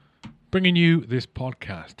Bringing you this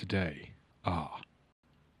podcast today are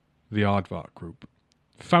the Aardvark Group.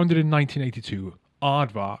 Founded in 1982,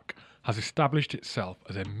 Aardvark has established itself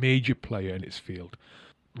as a major player in its field,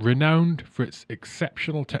 renowned for its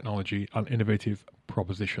exceptional technology and innovative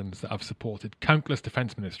propositions that have supported countless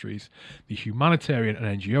defence ministries, the humanitarian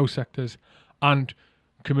and NGO sectors, and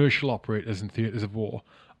commercial operators in theatres of war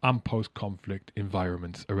and post-conflict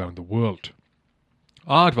environments around the world.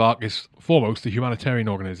 Aardvark is foremost a humanitarian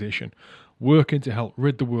organisation working to help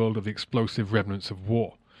rid the world of the explosive remnants of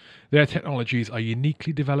war. Their technologies are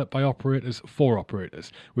uniquely developed by operators for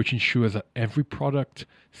operators, which ensures that every product,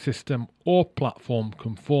 system or platform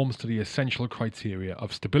conforms to the essential criteria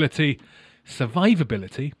of stability,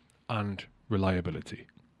 survivability and reliability.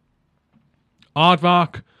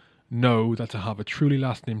 Aardvark know that to have a truly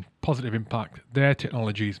lasting positive impact, their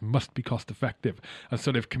technologies must be cost effective, and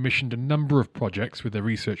so they've commissioned a number of projects with their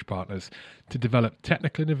research partners to develop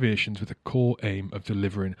technical innovations with a core aim of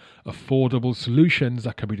delivering affordable solutions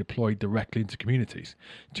that can be deployed directly into communities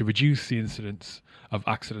to reduce the incidence of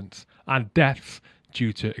accidents and deaths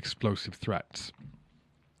due to explosive threats.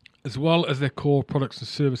 As well as their core products and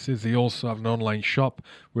services, they also have an online shop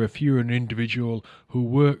where if you're an individual who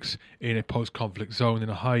works in a post-conflict zone, in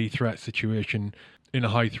a high-threat situation, in a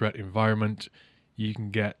high-threat environment, you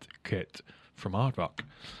can get kit from Aardvark.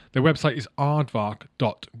 Their website is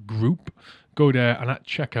aardvark.group. Go there and at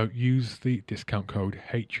checkout use the discount code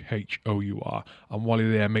HHOUR. And while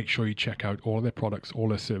you're there, make sure you check out all their products, all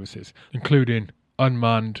their services, including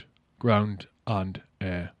unmanned ground and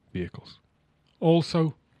air vehicles.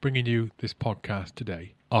 Also, bringing you this podcast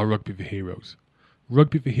today are Rugby for Heroes.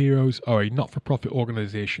 Rugby for Heroes are a not-for-profit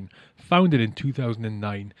organisation founded in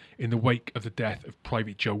 2009 in the wake of the death of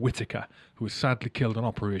Private Joe Whittaker, who was sadly killed on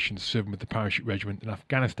operations serving with the Parachute Regiment in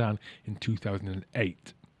Afghanistan in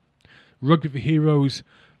 2008. Rugby for Heroes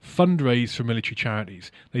fundraise for military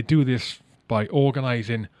charities. They do this by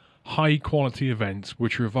organising high-quality events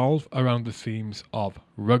which revolve around the themes of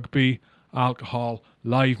rugby, alcohol,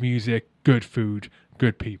 live music, good food,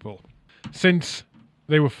 good people. Since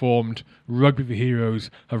they were formed, Rugby for Heroes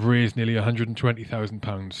have raised nearly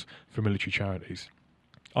 £120,000 for military charities.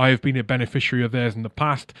 I have been a beneficiary of theirs in the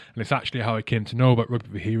past, and it's actually how I came to know about Rugby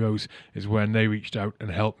for Heroes, is when they reached out and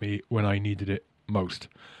helped me when I needed it most.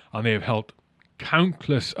 And they have helped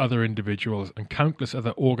countless other individuals and countless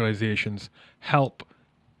other organisations help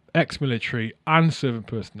ex-military and serving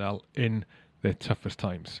personnel in their toughest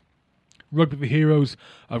times. Rugby for Heroes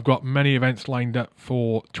have got many events lined up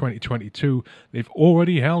for 2022. They've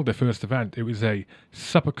already held their first event. It was a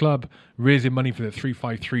supper club raising money for the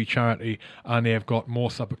 353 charity, and they have got more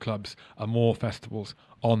supper clubs and more festivals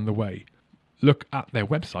on the way. Look at their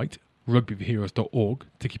website, rugbyforheroes.org,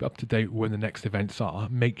 to keep up to date when the next events are.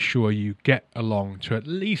 Make sure you get along to at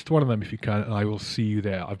least one of them if you can, and I will see you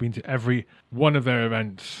there. I've been to every one of their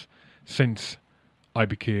events since I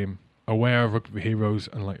became aware of Rugby for Heroes,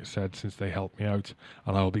 and like I said, since they helped me out,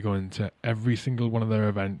 and I will be going to every single one of their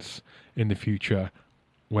events in the future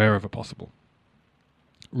wherever possible.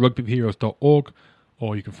 rugbyforheroes.org,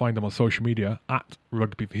 or you can find them on social media at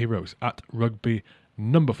Rugby for Heroes, at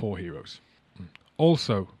Rugby4Heroes.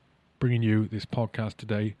 Also bringing you this podcast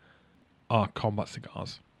today are Combat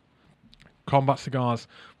Cigars. Combat Cigars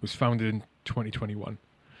was founded in 2021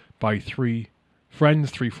 by three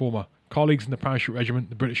friends, three former colleagues in the Parachute Regiment,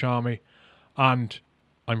 the British Army, and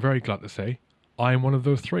I'm very glad to say I am one of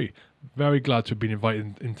those three. Very glad to have been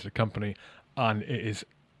invited into the company, and it is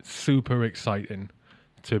super exciting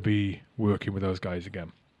to be working with those guys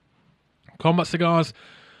again. Combat Cigars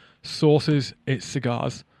sources its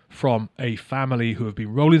cigars from a family who have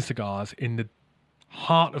been rolling cigars in the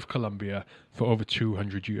heart of Colombia for over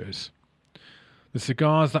 200 years. The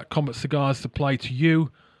cigars that Combat Cigars supply to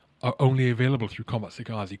you are only available through Combat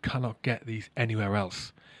Cigars. You cannot get these anywhere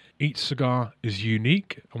else. Each cigar is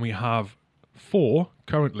unique, and we have 4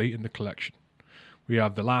 currently in the collection. We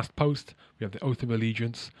have the Last Post, we have the Oath of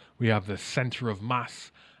Allegiance, we have the Center of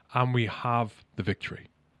Mass, and we have the Victory.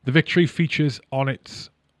 The Victory features on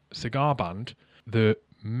its cigar band the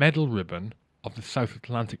medal ribbon of the South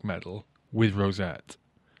Atlantic Medal with rosette.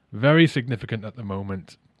 Very significant at the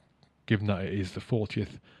moment, given that it is the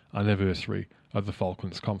 40th anniversary of the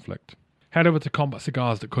Falklands conflict. Head over to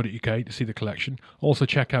combatcigars.co.uk to see the collection. Also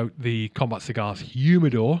check out the Combat Cigars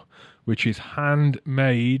Humidor, which is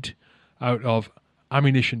handmade out of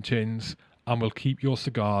ammunition tins and will keep your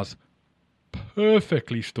cigars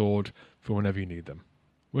perfectly stored for whenever you need them.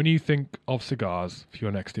 When you think of cigars for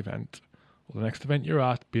your next event, or the next event you're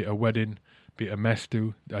at, be it a wedding, be it a mess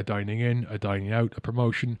do, a dining in, a dining out, a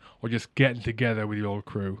promotion, or just getting together with your old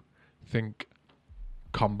crew, think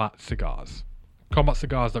Combat Cigars.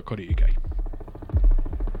 combatcigars.co.uk.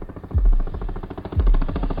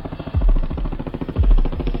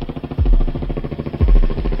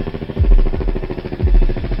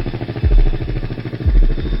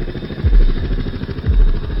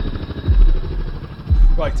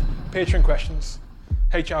 Right, Patreon questions.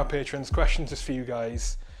 HR patrons, questions just for you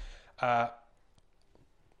guys.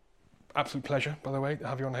 Absolute pleasure, by the way, to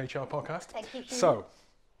have you on the HR podcast. Thank you. So,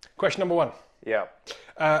 question number 1. Yeah.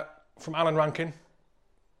 From Alan Rankin,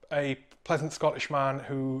 a pleasant Scottish man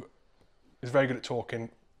who is very good at talking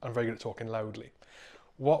and very good at talking loudly.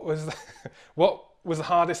 What was the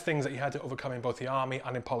hardest things that you had to overcome in both the army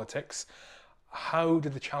and in politics? How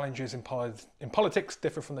did the challenges in politics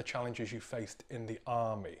differ from the challenges you faced in the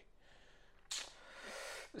army?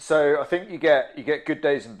 So I think you get good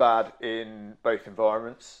days and bad in both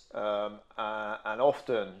environments, and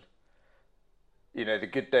often, the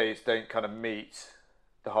good days don't kind of meet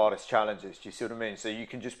the hardest challenges. Do you see what I mean? So you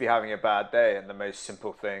can just be having a bad day, and the most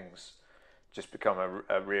simple things just become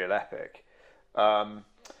a real epic.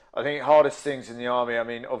 I think hardest things in the army. I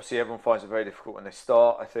mean, obviously everyone finds it very difficult when they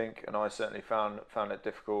start, I think, and I certainly found it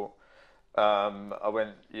difficult. I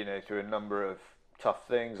went, through a number of tough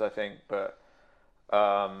things, I think, but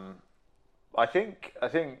I think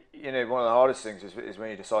one of the hardest things is when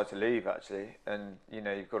you decide to leave, actually, and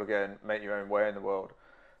you've got to go and make your own way in the world,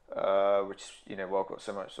 which I've got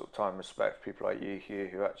so much sort of time and respect for people like you, Hugh,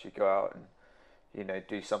 who actually go out and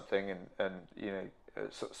do something and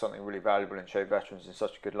something really valuable and show veterans in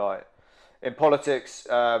such a good light. In politics,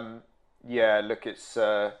 look, it's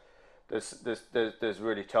there's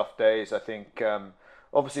really tough days. I think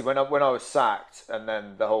obviously when I was sacked and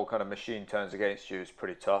then the whole kind of machine turns against you is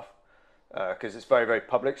pretty tough, because it's very, very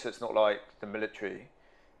public. So it's not like the military.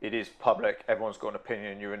 It is public. Everyone's got an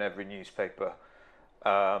opinion. You're in every newspaper,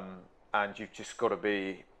 and you've just got to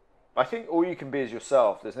be. I think all you can be is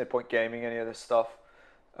yourself. There's no point gaming any of this stuff.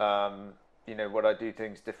 Would I do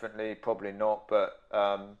things differently? Probably not, but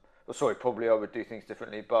probably I would do things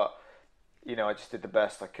differently, but I just did the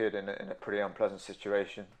best I could in a pretty unpleasant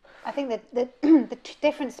situation. I think that the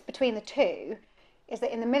difference between the two is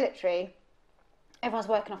that in the military, everyone's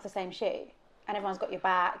working off the same sheet and everyone's got your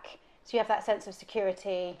back, so you have that sense of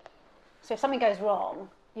security. So if something goes wrong,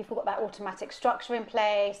 you've got that automatic structure in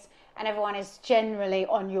place and everyone is generally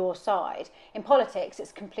on your side. In politics,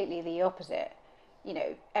 it's completely the opposite.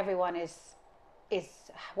 Everyone is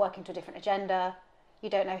working to a different agenda. You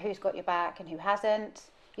don't know who's got your back and who hasn't.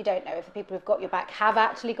 You don't know if the people who've got your back have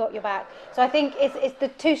actually got your back. So I think it's the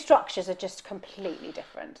two structures are just completely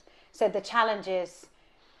different. So the challenges,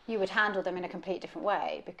 you would handle them in a completely different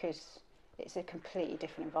way because it's a completely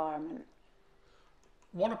different environment.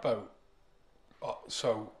 What about,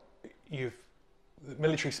 you've the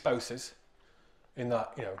military spouses in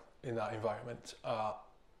that environment are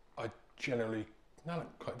generally not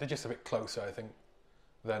quite, they're just a bit closer, I think,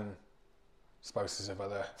 than spouses of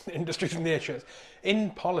other industries and natures.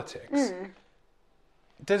 In politics,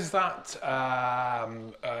 does that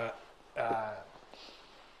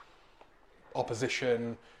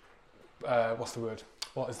opposition, what's the word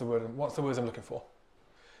I'm looking for?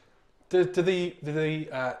 Do the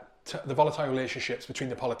volatile relationships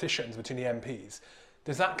between the politicians, between the MPs,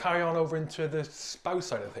 does that carry on over into the spouse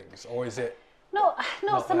side of things, or is it?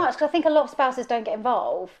 Not so much, because I think a lot of spouses don't get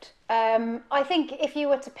involved. I think if you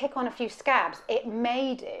were to pick on a few scabs, it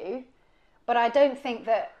may do, but I don't think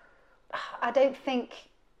that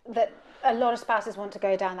a lot of spouses want to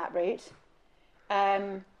go down that route.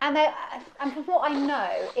 And from what I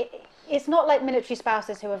know, it's not like military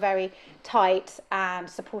spouses who are very tight and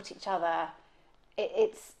support each other.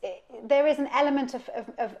 There is an element of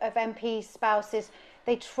MP spouses.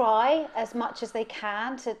 They try as much as they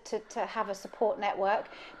can to have a support network,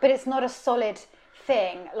 but it's not a solid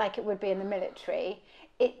thing like it would be in the military.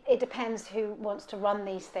 It depends who wants to run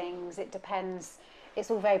these things. It depends. It's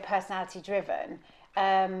all very personality driven,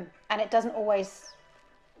 and it doesn't always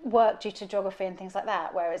work due to geography and things like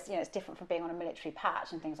that. Whereas it's different from being on a military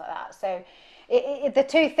patch and things like that. So the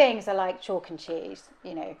two things are like chalk and cheese.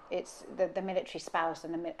 It's the military spouse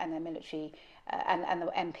and the military. And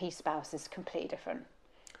the MP spouse is completely different.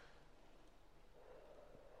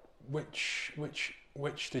 Which do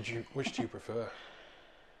you prefer?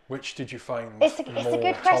 Which did you find it's a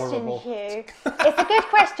good question, tolerable? Hugh. It's a good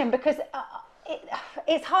question because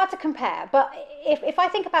it's hard to compare. But if I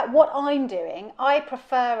think about what I'm doing, I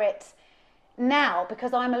prefer it now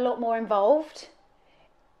because I'm a lot more involved.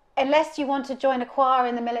 Unless you want to join a choir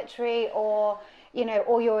in the military or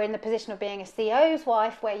you're in the position of being a CEO's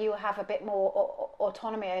wife where you have a bit more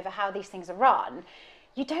autonomy over how these things are run,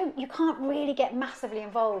 you can't really get massively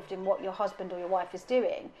involved in what your husband or your wife is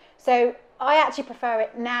doing. So I actually prefer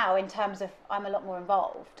it now in terms of I'm a lot more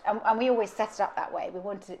involved, and we always set it up that way. We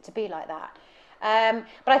wanted it to be like that.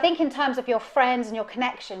 But I think in terms of your friends and your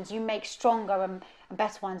connections, you make stronger and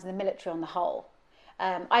better ones in the military on the whole.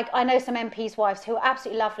 I know some MPs' wives who are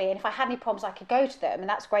absolutely lovely, and if I had any problems, I could go to them, and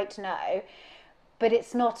that's great to know. But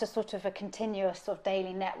it's not a sort of a continuous sort of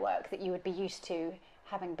daily network that you would be used to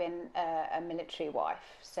having been a military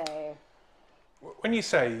wife. So, when you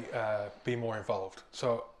say be more involved,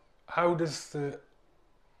 so how does the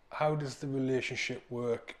relationship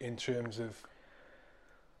work in terms of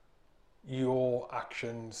your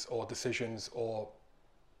actions or decisions or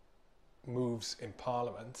moves in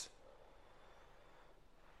Parliament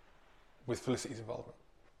with Felicity's involvement?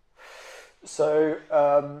 So,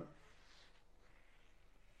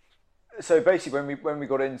 so basically, when we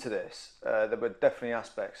got into this, there were definitely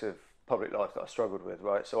aspects of public life that I struggled with,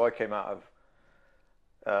 right? So I came out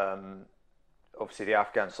of obviously the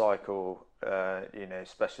Afghan cycle,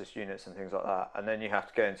 specialist units and things like that, and then you have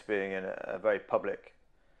to go into being in a very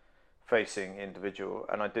public-facing individual,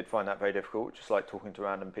 and I did find that very difficult. Just like talking to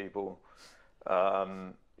random people,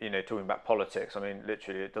 talking about politics. I mean,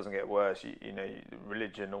 literally, it doesn't get worse.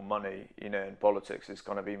 Religion or money, in politics is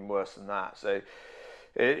kind of even worse than that. So.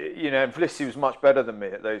 And Felicity was much better than me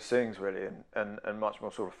at those things, really, and much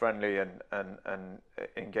more sort of friendly and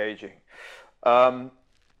engaging.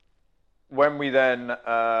 When we then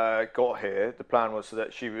got here, the plan was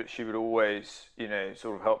that she would always,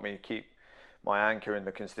 sort of help me keep my anchor in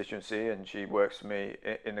the constituency, and she works for me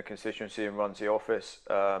in the constituency and runs the office,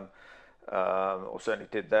 or certainly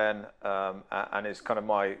did then, and is kind of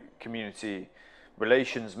my community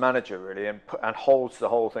relations manager, really, and holds the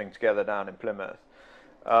whole thing together down in Plymouth.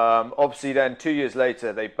 Obviously then 2 years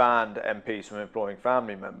later they banned MPs from employing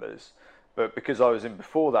family members, but because I was in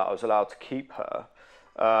before that, I was allowed to keep her,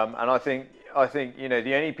 and I think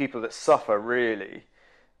the only people that suffer really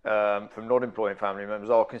from not employing family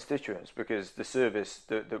members are constituents, because the service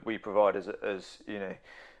that we provide as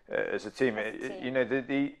a team,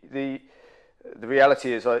 the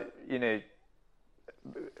reality is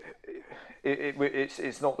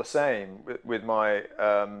it's not the same with my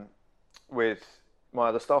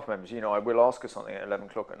other staff members. I will ask her something at 11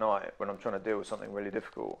 o'clock at night when I'm trying to deal with something really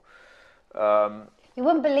difficult. You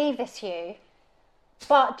wouldn't believe this, Hugh,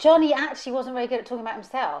 but Johnny actually wasn't very good at talking about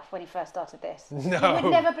himself when he first started this. No, you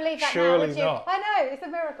would never believe that surely now, would you? not. I know, it's a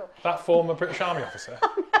miracle. That former British Army officer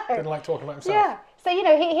didn't like talking about himself. Yeah. So,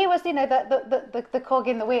 he was, the cog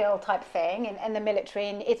in the wheel type thing in the military,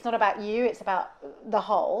 and it's not about you, it's about the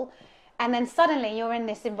whole. And then suddenly you're in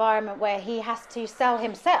this environment where he has to sell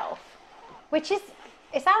himself, which is,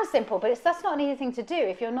 it sounds simple, but that's not an easy thing to do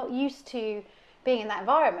if you're not used to being in that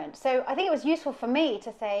environment. So I think it was useful for me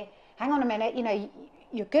to say, hang on a minute,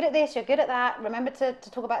 you're good at this, you're good at that, remember to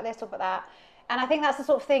talk about this, talk about that. And I think that's the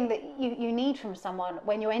sort of thing that you need from someone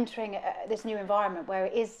when you're entering this new environment where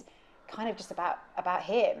it is kind of just about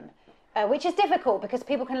him, which is difficult because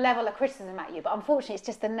people can level a criticism at you, but unfortunately it's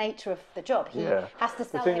just the nature of the job. He has to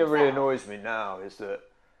sell The thing himself. that really annoys me now is that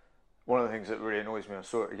one of the things that really annoys me, I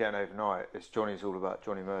saw it again overnight, is Johnny's all about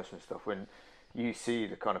Johnny Mercer and stuff. When you see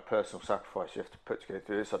the kind of personal sacrifice you have to put to go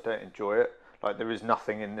through this, I don't enjoy it. Like, there is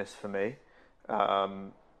nothing in this for me.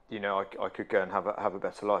 I could go and have a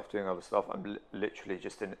better life doing other stuff. I'm literally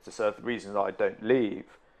just in it to serve. The reason that I don't leave,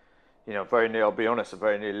 I'll be honest, I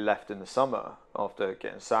very nearly left in the summer after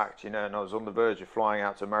getting sacked, and I was on the verge of flying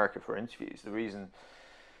out to America for interviews. The reason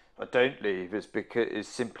I don't leave is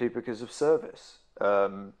simply because of service.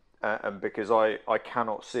 And because I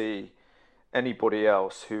cannot see anybody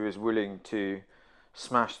else who is willing to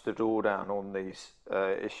smash the door down on these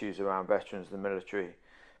issues around veterans, the military,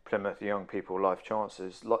 Plymouth, young people, life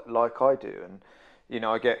chances, like I do. And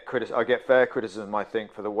I get fair criticism, I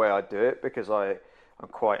think, for the way I do it, because I'm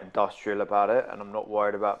quite industrial about it, and I'm not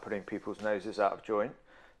worried about putting people's noses out of joint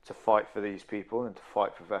to fight for these people and to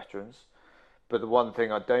fight for veterans. But the one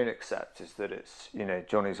thing I don't accept is that it's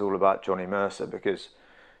Johnny's all about Johnny Mercer, because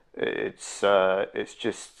it's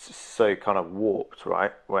just so kind of warped,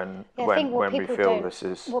 right? When we feel this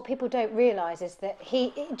is, what people don't realise is that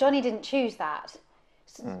Johnny didn't choose that.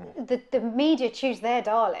 The media choose their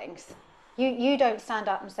darlings. You don't stand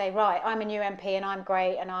up and say, right, I'm a new MP and I'm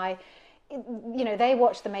great, and they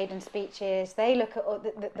watch the maiden speeches, they look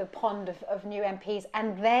at the pond of new MPs,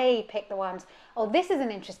 and they pick the ones, oh, this is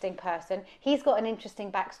an interesting person, he's got an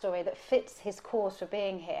interesting backstory that fits his cause for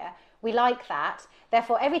being here. We like that.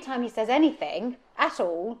 Therefore, every time he says anything at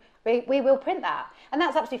all, we will print that. And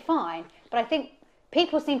that's absolutely fine. But I think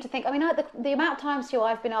people seem to think. I mean, the amount of times here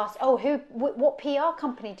I've been asked, "Oh, what PR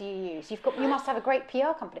company do you use? You must have a great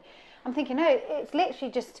PR company." I'm thinking, no, it's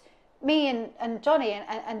literally just me and Johnny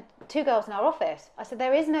and two girls in our office. I said,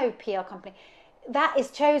 there is no PR company. That is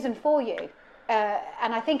chosen for you.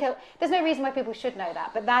 And I think there's no reason why people should know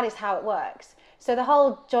that, but that is how it works. So the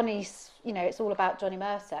whole Johnny's, it's all about Johnny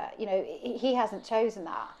Mercer. He hasn't chosen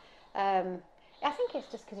that. I think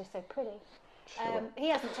it's just because he's so pretty. Sure. He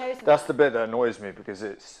hasn't chosen That's that. the bit that annoys me, because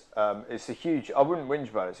it's a huge, I wouldn't whinge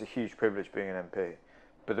about it, it's a huge privilege being an MP,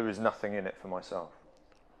 but there is nothing in it for myself.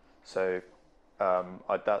 So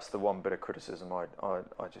that's the one bit of criticism I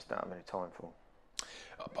just don't have any time for.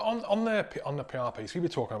 On the PR piece, we were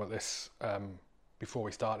talking about this before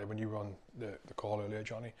we started, when you were on the call earlier,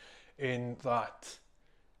 Johnny, in that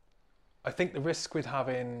I think the risk with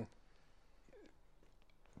having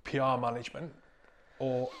PR management,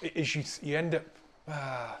 or is you end up,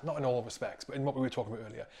 not in all respects, but in what we were talking about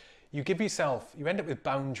earlier, you end up with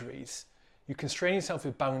boundaries. You constrain yourself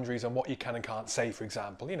with boundaries on what you can and can't say, for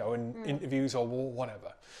example, in interviews or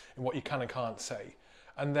whatever, and what you can and can't say.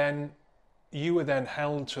 And then you are then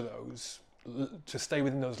held to those, to stay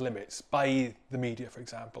within those limits by the media, for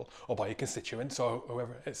example, or by your constituents or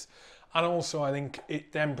whoever it is. And also, I think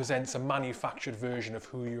it then presents a manufactured version of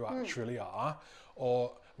who you actually are.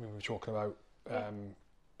 Or, we were talking about,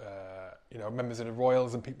 members of the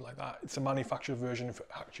Royals and people like that. It's a manufactured version of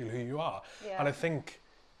actually who you are. Yeah. And I think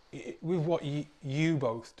with what you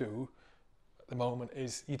both do at the moment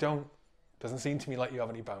is doesn't seem to me like you have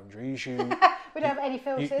any boundaries. We don't have any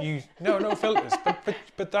filters. No filters.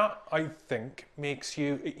 But that, I think, makes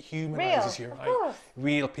you, it humanises you, right?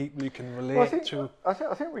 Real people you can relate to. I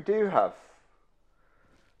think we do have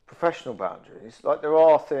professional boundaries. Like, there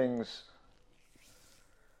are things,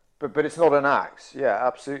 but it's not an axe. Yeah,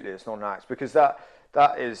 absolutely, it's not an axe, because that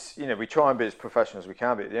is, we try and be as professional as we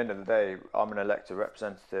can be. At the end of the day, I'm an elected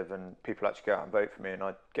representative, and people actually go out and vote for me, and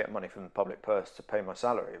I get money from the public purse to pay my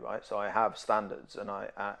salary, right? So I have standards, and I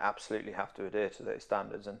absolutely have to adhere to those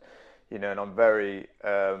standards. And and I'm very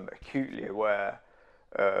acutely aware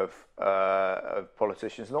of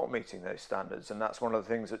politicians not meeting those standards, and that's one of the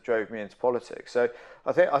things that drove me into politics. So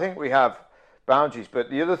I think we have boundaries, but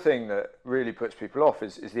the other thing that really puts people off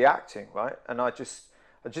is the acting, right? And I just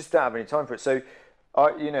don't have any time for it. So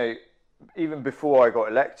even before I got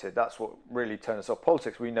elected, that's what really turned us off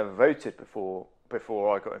politics. We never voted before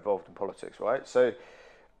I got involved in politics, right? So,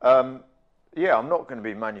 I'm not going to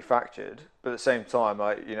be manufactured, but at the same time,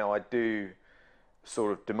 I do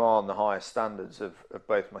sort of demand the highest standards of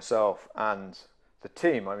both myself and the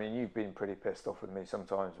team. I mean, you've been pretty pissed off with me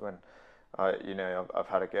sometimes when I've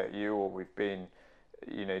had a go at you, or we've been,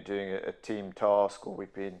 doing a team task, or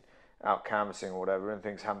we've been out canvassing or whatever, and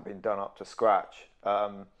things haven't been done up to scratch.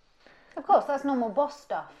 Of course, that's normal boss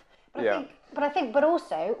stuff. But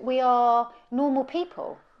also, we are normal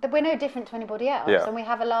people. We're no different to anybody else, and we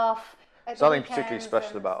have a laugh. There's nothing particularly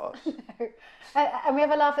special about us. No. And we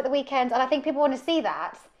have a laugh at the weekends, and I think people want to see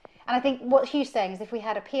that. And I think what Hugh's saying is, if we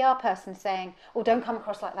had a PR person saying, "Oh, don't come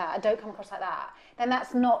across like that," or "Don't come across like that," then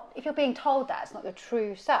that's not. If you're being told that, it's not your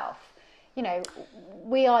true self.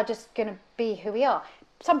 We are just going to be who we are.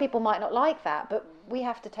 Some people might not like that, but we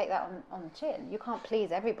have to take that on the chin. You can't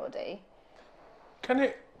please everybody. Can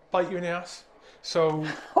it bite you in the ass? So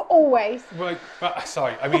always. Right.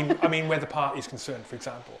 Sorry. I mean, where the party is concerned, for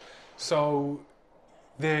example. So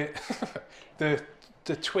the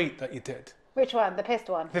tweet that you did. Which one? The pissed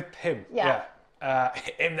one. Him. Yeah.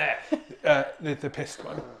 Him there. The pissed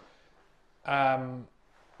one.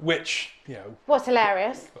 Which was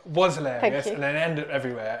hilarious. And then ended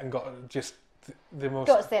everywhere and got just the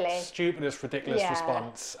most stupidest, ridiculous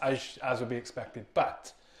response, as would be expected.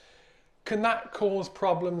 But can that cause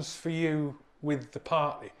problems for you with the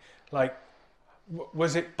party? Like,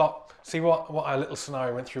 was it? But see, what a little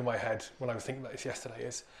scenario went through my head when I was thinking about this yesterday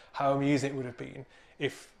is how amusing it would have been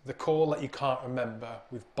if the call that you can't remember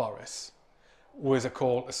with Boris was a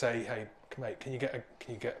call to say, "Hey, mate, can you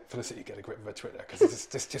get Felicity get a grip of her Twitter, because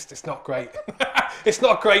it's not great. It's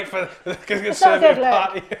not great for the Conservative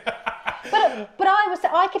Party." But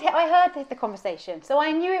I heard the conversation, so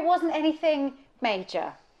I knew it wasn't anything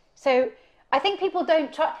major. So I think people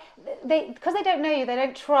don't try, because they don't know you, they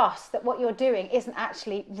don't trust that what you're doing isn't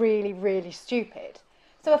actually really, really stupid.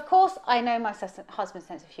 So of course I know my husband's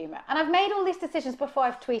sense of humour, and I've made all these decisions before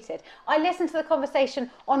I've tweeted. I listened to the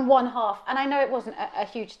conversation on one half, and I know it wasn't a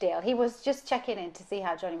huge deal. He was just checking in to see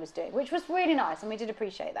how Johnny was doing, which was really nice, and we did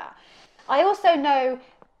appreciate that. I also know,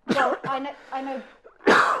 I know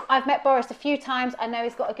I've met Boris a few times. I know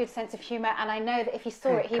he's got a good sense of humour, and I know that if he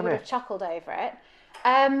saw it, he would have chuckled over it.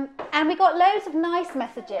 And we got loads of nice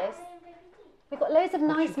messages. We got loads of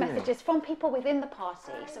nice messages from people within the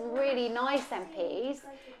party, some really nice MPs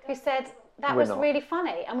who said that was really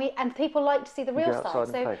funny, and people like to see the real side.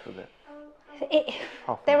 So pay for a bit.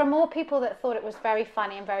 There are more people that thought it was very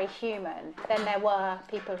funny and very human than there were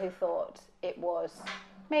people who thought it was,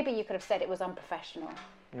 maybe you could have said it was unprofessional.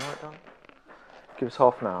 You all right, Dan? Give us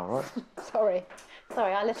half an hour, right? Sorry,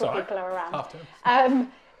 our little people are around. Half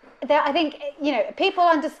time. I think, people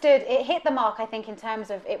understood, it hit the mark, I think, in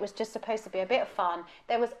terms of it was just supposed to be a bit of fun.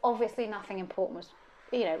 There was obviously nothing important,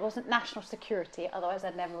 it wasn't national security, otherwise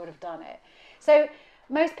I never would have done it. So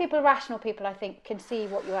most people, rational people, I think, can see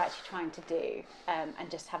what you're actually trying to do,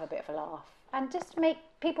 and just have a bit of a laugh. And just make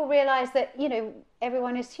people realise that,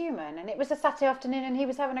 everyone is human. And it was a Saturday afternoon and he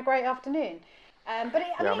was having a great afternoon. I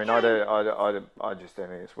just don't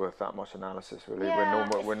think it's worth that much analysis, really. Yeah,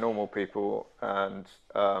 we're normal people, and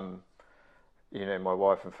my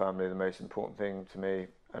wife and family are the most important thing to me.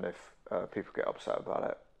 And if people get upset about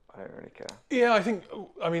it, I don't really care. Yeah,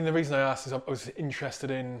 the reason I asked is I was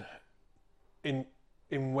interested in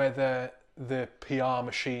whether the PR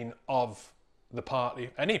machine of the party,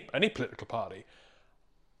 any political party,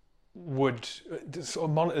 would sort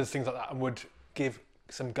of monitor things like that and would give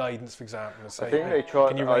some guidance, for example, and say, I think they tried.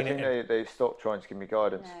 Can you I rein think it in? they stopped trying to give me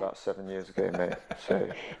guidance about 7 years ago, mate. So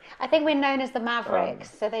I think we're known as the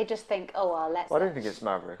Mavericks, so they just think, oh well, let's. I don't think it's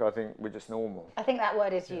maverick. I think we're just normal. I think that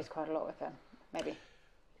word is used quite a lot with them, maybe.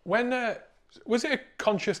 When was it a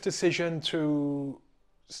conscious decision to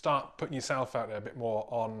start putting yourself out there a bit more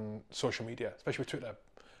on social media, especially with Twitter?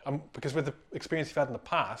 Because with the experience you've had in the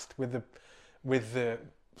past, with the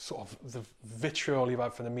sort of the vitriol you've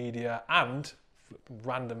had from the media and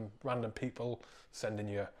random people sending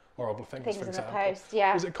you horrible things for in example. The post,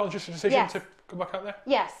 yeah. Was it a conscious decision to go back out there?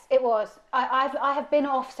 Yes, it was. I have been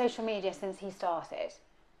off social media since he started,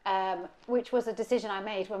 which was a decision I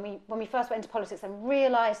made when we first went into politics and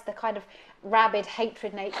realised the kind of rabid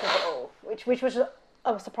hatred nature of it all, which was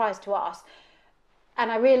a surprise to us.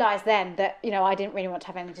 And I realised then that I didn't really want to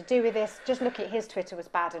have anything to do with this. Just looking at his Twitter was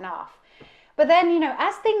bad enough. But then,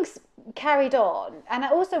 as things carried on, and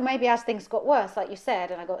also maybe as things got worse, like you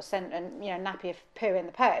said, and I got sent a nappy of poo in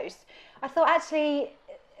the post, I thought actually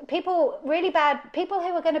really bad people who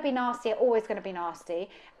are going to be nasty are always going to be nasty,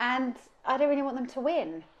 and I don't really want them to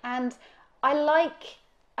win. And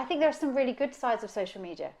I think there are some really good sides of social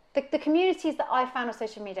media. The communities that I found on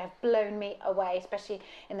social media have blown me away, especially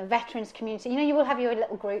in the veterans community. You will have your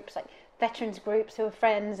little groups, like veterans groups who are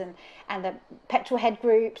friends, and the petrol head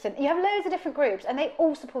groups, and you have loads of different groups, and they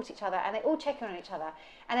all support each other, and they all check in on each other,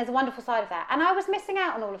 and there's a wonderful side of that. And I was missing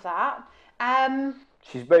out on all of that.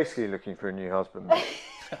 She's basically looking for a new husband.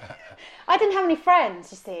 I didn't have any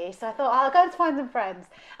friends, you see, so I thought I'll go and find some friends.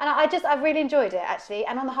 And I really enjoyed it, actually.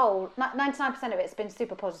 And on the whole, 99% of it's been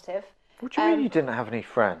super positive. What do you mean you didn't have any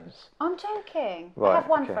friends? I'm joking. Right, I have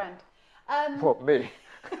one okay. friend. What, me?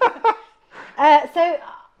 So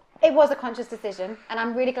it was a conscious decision, and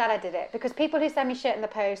I'm really glad I did it, because people who send me shit in the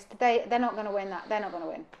post, they're not going to win that. They're not going to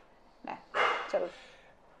win. No. So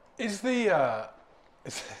Is the...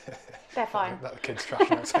 they're fine. That the kids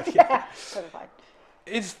trashing outside. Yeah, they're fine.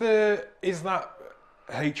 Is that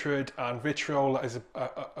hatred and vitriol that is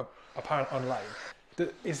apparent online?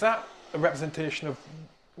 Is that a representation of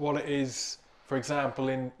what it is, for example,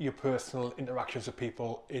 in your personal interactions with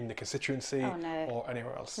people in the constituency or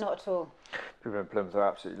anywhere else? Not at all. People in Plymouth are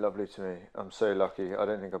absolutely lovely to me. I'm so lucky. I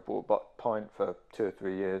don't think I bought a pint for 2 or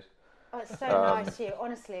 3 years. Oh, it's so nice to you,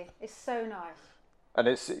 honestly. It's so nice. And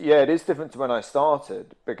it is different to when I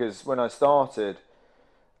started, because when I started,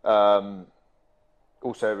 also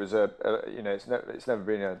it was it's never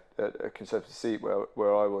been a Conservative seat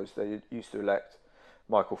where I was. They used to elect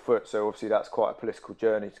Michael Foot, so obviously that's quite a political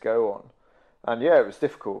journey to go on. And it was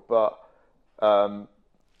difficult, but I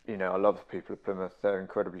love the people of Plymouth. They're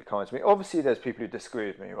incredibly kind to me. Obviously, there's people who disagree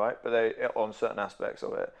with me, right? But they on certain aspects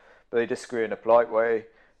of it, but they disagree in a polite way,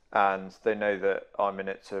 and they know that I'm in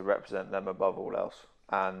it to represent them above all else.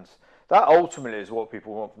 And that ultimately is what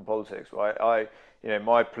people want from politics, right?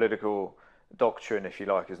 My political doctrine, if you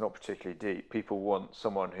like, is not particularly deep. People want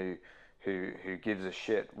someone who gives a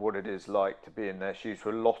shit what it is like to be in their shoes. For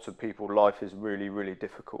a lot of people, life is really, really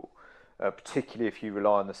difficult, particularly if you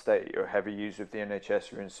rely on the state. You're a heavy user of the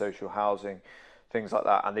NHS, you're in social housing, things like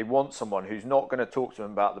that. And they want someone who's not going to talk to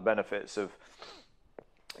them about the benefits of,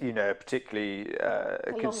 particularly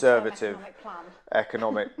a conservative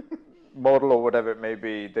economic model or whatever it may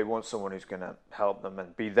be. They want someone who's going to help them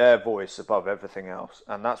and be their voice above everything else.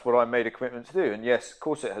 And that's what I made a commitment to do. And yes, of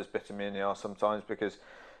course it has bitten me in the arse sometimes, because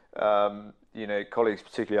colleagues,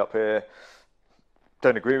 particularly up here,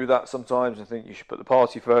 don't agree with that sometimes. I think you should put the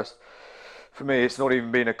party first. For me, it's not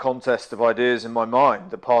even been a contest of ideas in my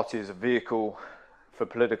mind. The party is a vehicle for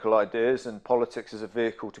political ideas, and politics is a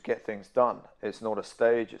vehicle to get things done. It's not a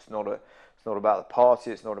stage. It's not about the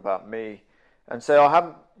party. It's not about me. And so I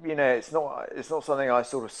haven't, it's not something I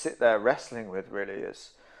sort of sit there wrestling with. Really,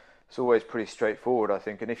 it's always pretty straightforward, I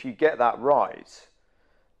think. And if you get that right,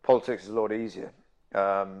 politics is a lot easier.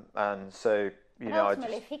 And so,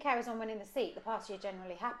 ultimately, if he carries on winning the seat, the party are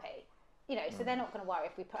generally happy. So they're not going to worry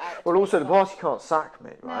if we put out. Well, also the party can't sack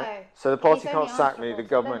me, right? No. So the party He's can't only sack me. The answerable to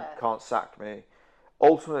government Plymouth. can't sack me.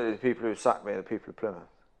 Ultimately, the people who sack me are the people of Plymouth.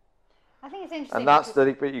 I think it's interesting. And that's the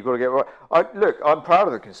bit you've got to get right. I'm proud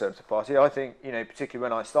of the Conservative Party. I think, particularly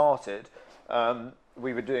when I started,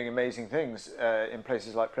 we were doing amazing things in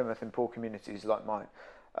places like Plymouth and poor communities like mine.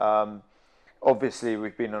 Obviously,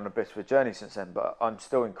 we've been on a bit of a journey since then, but I'm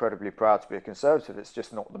still incredibly proud to be a Conservative. It's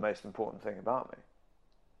just not the most important thing about me.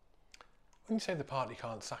 When you say the party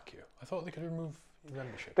can't sack you, I thought they could remove your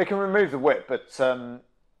membership. They can remove the whip, but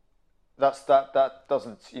that's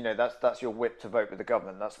your whip to vote with the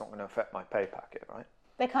government. That's not going to affect my pay packet, right?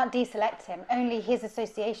 They can't deselect him. Only his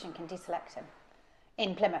association can deselect him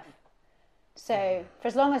in Plymouth. So for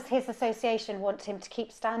as long as his association wants him to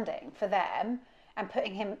keep standing for them and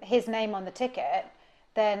putting his name on the ticket,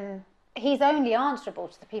 then he's only answerable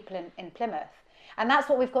to the people in Plymouth. And that's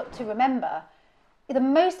what we've got to remember. The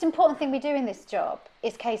most important thing we do in this job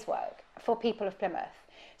is casework for people of Plymouth.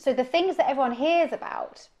 So the things that everyone hears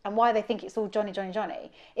about and why they think it's all Johnny, Johnny, Johnny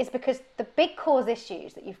is because the big cause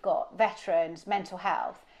issues that you've got, veterans, mental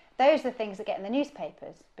health, those are the things that get in the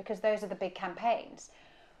newspapers because those are the big campaigns.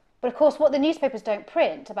 But of course, what the newspapers don't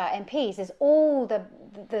print about MPs is all the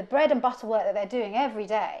bread and butter work that they're doing every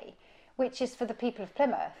day, which is for the people of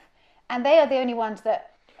Plymouth. And they are the only ones that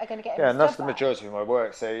are going to get and that's the majority of my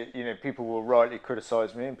work. So, people will rightly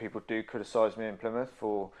criticise me, and people do criticise me in Plymouth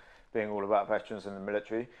for being all about veterans and the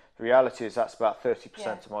military. The reality is that's about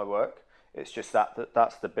 30% of my work. It's just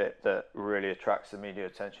that's the bit that really attracts the media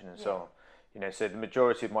attention and so on. So the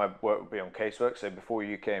majority of my work would be on casework. So before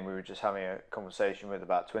you came, we were just having a conversation with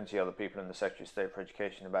about 20 other people in the Secretary of State for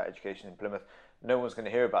Education about education in Plymouth. No one's going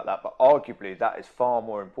to hear about that, but arguably that is far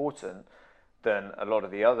more important than a lot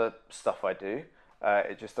of the other stuff I do.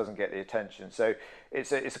 It just doesn't get the attention. So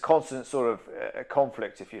it's a constant sort of a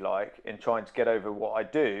conflict, if you like, in trying to get over what I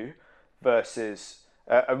do versus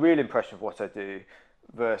a real impression of what I do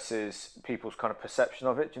versus people's kind of perception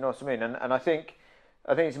of it. Do you know what I mean? And I think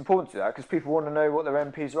it's important to do that because people want to know what their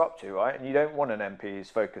MPs are up to, right? And you don't want an MP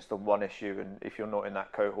who's focused on one issue, and if you're not in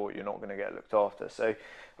that cohort, you're not going to get looked after. So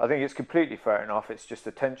I think it's completely fair enough. It's just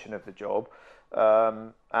the tension of the job. We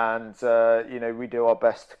do our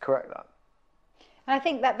best to correct that. And I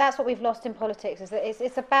think that's what we've lost in politics, is that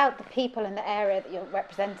it's about the people in the area that you're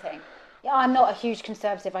representing. I'm not a huge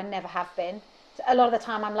Conservative, I never have been. So a lot of the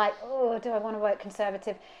time I'm like, oh, do I want to vote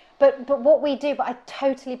Conservative? But what we do, but I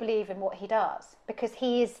totally believe in what he does, because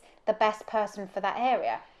he is the best person for that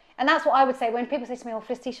area. And that's what I would say when people say to me, oh,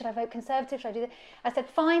 Felicity, should I vote Conservative? Should I do that? I said,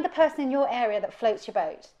 find the person in your area that floats your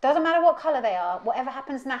boat. Doesn't matter what colour they are, whatever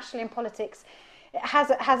happens nationally in politics, it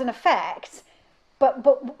has an effect. But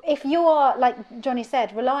if you are, like Johnny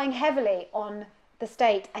said, relying heavily on the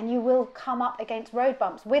state, and you will come up against road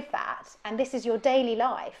bumps with that, and this is your daily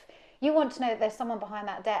life, you want to know that there's someone behind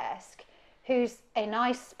that desk who's a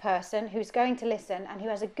nice person, who's going to listen, and who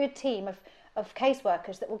has a good team of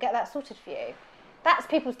caseworkers that will get that sorted for you. That's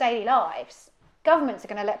people's daily lives. Governments are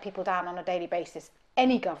going to let people down on a daily basis,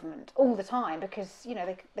 any government, all the time, because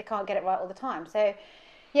they can't get it right all the time. So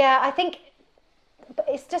yeah, I think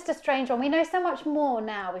it's just a strange one. We know so much more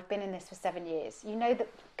now. We've been in this for 7 years.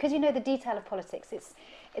 Because you know the detail of politics.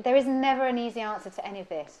 There is never an easy answer to any of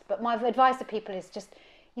this. But my advice to people is just,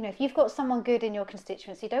 if you've got someone good in your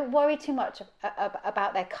constituency, don't worry too much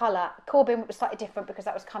about their colour. Corbyn was slightly different because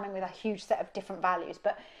that was coming with a huge set of different values.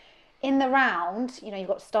 But in the round, you've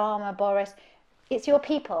got Starmer, Boris. It's your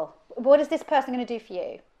people. What is this person going to do for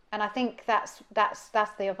you? And I think that's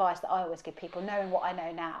the advice that I always give people, knowing what I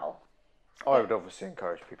know now. I would obviously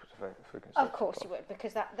encourage people to vote for Conservative. Of course you would,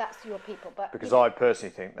 because that's your people. But because I personally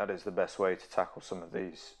think that is the best way to tackle some of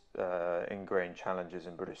these ingrained challenges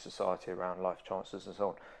in British society around life chances and so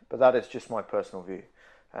on. But that is just my personal view,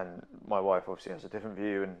 and my wife obviously has a different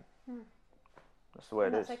view, and that's the way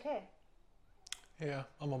it is. That's okay. Yeah,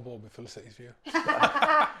 I'm on board with Felicity's view.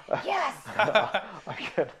 Yes.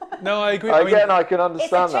 No, I agree. I can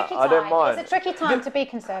understand that. I don't mind. It's a tricky time to be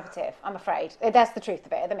Conservative, I'm afraid. That's the truth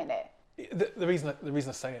of it at the minute. The reason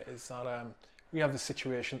I say it is that we have this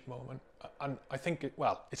situation at the moment, and I think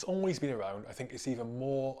it's always been around. I think it's even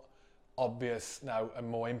more obvious now and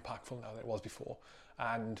more impactful now than it was before,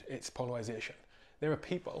 and it's polarisation. There are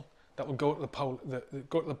people that will go to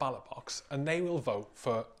go to the ballot box and they will vote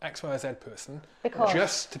for X, Y, or Z person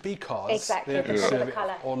just because exactly, they're Conservative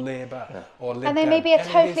colour. or Labour or Lib And they Dem. may be a And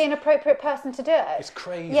it totally is- inappropriate person to do it. It's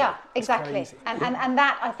crazy. Yeah, It's exactly. crazy. And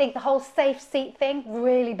that, I think, the whole safe seat thing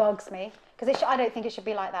really bugs me, because I don't think it should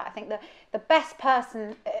be like that. I think the best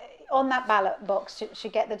person on that ballot box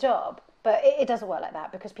should get the job, but it doesn't work like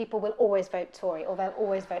that, because people will always vote Tory or they'll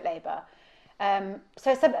always vote Labour.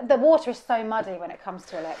 So the water is so muddy when it comes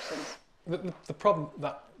to elections. The problem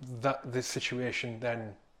that this situation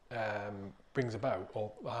then brings about,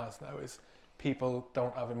 or has now, is people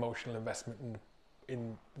don't have emotional investment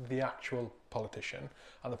in the actual politician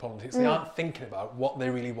and the politics. They aren't thinking about what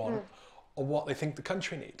they really want or what they think the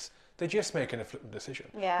country needs. They're just making a flippant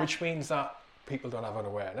decision, which means that people don't have an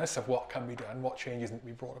awareness of what can be done, what changes need to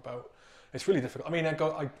be brought about. It's really difficult. I mean,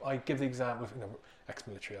 I give the example of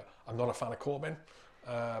ex-military. I'm not a fan of Corbyn,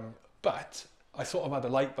 but I sort of had a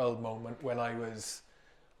light bulb moment when I was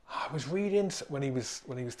reading when he was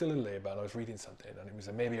still in Labour, and I was reading something, and it was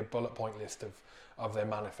maybe a bullet point list of their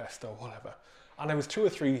manifesto or whatever, and there was 2 or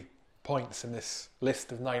 3 points in this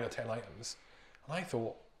list of 9 or 10 items, and I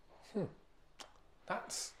thought,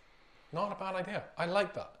 that's not a bad idea. I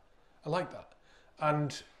like that,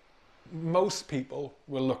 and most people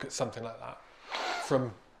will look at something like that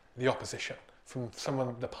from the opposition, from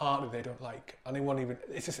someone, the party they don't like, and they won't even,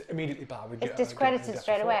 it's just immediately bad. It's discredited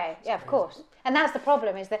straight away. Yeah, of course. And that's the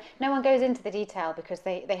problem, is that no one goes into the detail because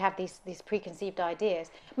they have these preconceived ideas.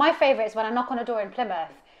 My favourite is when I knock on a door in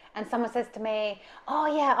Plymouth and someone says to me, oh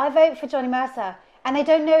yeah, I vote for Johnny Mercer, and they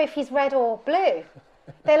don't know if he's red or blue.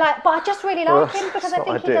 They're like, but I just really like him because I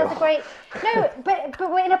think he does a great... No, but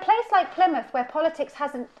we're in a place like Plymouth where politics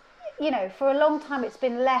hasn't, for a long time it's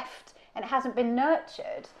been left and it hasn't been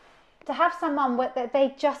nurtured. To have someone that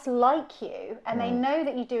they just like you and they know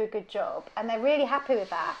that you do a good job and they're really happy with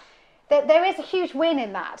that, there is a huge win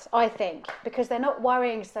in that, I think, because they're not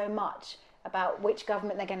worrying so much about which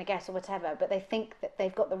government they're going to get or whatever, but they think that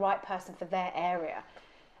they've got the right person for their area.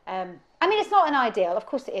 I mean, it's not an ideal, of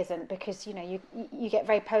course it isn't, because you get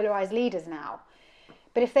very polarised leaders now.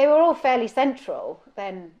 But if they were all fairly central,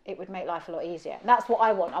 then it would make life a lot easier. And that's what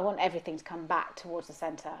I want. I want everything to come back towards the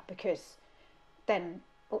centre, because then,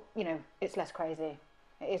 it's less crazy.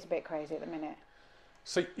 It is a bit crazy at the minute.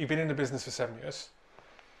 So you've been in the business for 7 years.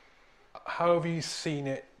 How have you seen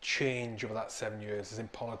it change over that 7 years, as in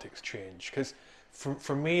politics change? Because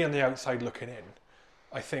for me on the outside looking in,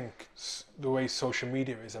 I think the way social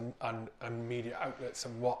media is and media outlets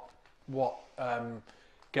and what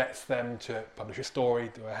gets them to publish a story,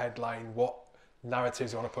 do a headline, what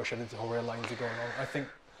narratives they want to push, editorial lines are going on. I think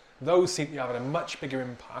those seem to be having a much bigger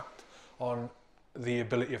impact on the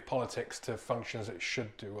ability of politics to function as it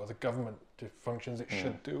should do, or the government to function as it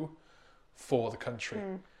should do for the country.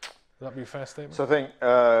 Would that be a fair statement? So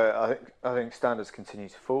I think standards continue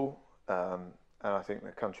to fall, and I think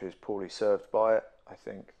the country is poorly served by it. I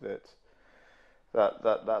think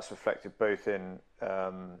that's reflected both in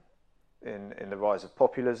the rise of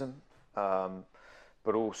populism,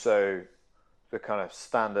 but also the kind of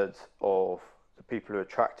standard of the people who are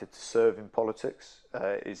attracted to serve in politics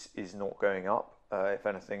is not going up. If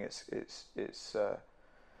anything, it's well,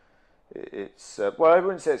 I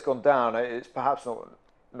wouldn't say it's gone down. It's perhaps not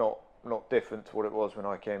different to what it was when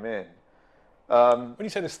I came in. When you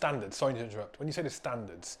say the standards, sorry to interrupt. When you say the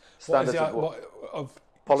standards Standards what is of what? of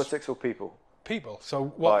Politics or people? people? So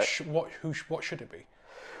what Right. What should it be?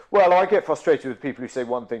 Well, I get frustrated with people who say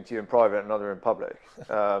one thing to you in private and another in public.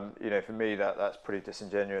 For me, that's pretty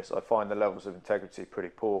disingenuous. I find the levels of integrity pretty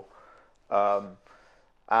poor.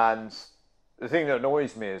 And the thing that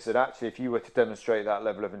annoys me is that actually, if you were to demonstrate that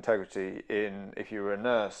level of integrity if you were a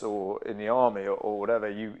nurse or in the army or whatever,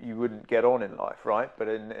 you wouldn't get on in life, right? But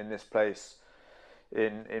in this place,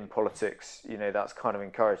 in politics, that's kind of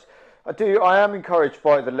encouraged. I am encouraged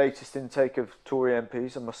by the latest intake of Tory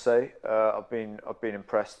MPs, I must say. I've been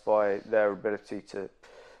impressed by their ability to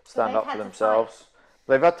stand up for themselves.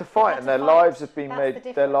 They've had to fight, and their lives have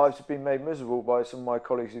been made miserable by some of my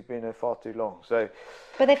colleagues who've been here far too long.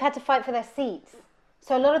 But they've had to fight for their seats.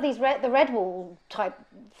 So a lot of these the red wall type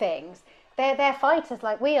things, they're fighters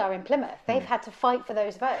like we are in Plymouth. They've had to fight for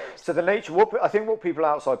those votes. So the nature, I think what people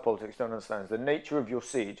outside politics don't understand is the nature of your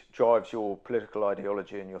seat drives your political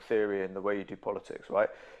ideology and your theory and the way you do politics, right?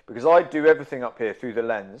 Because I do everything up here through the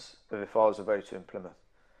lens of if I was a voter in Plymouth.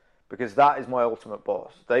 Because that is my ultimate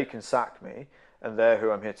boss. They can sack me, and they're who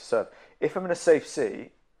I'm here to serve. If I'm in a safe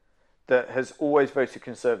seat, that has always voted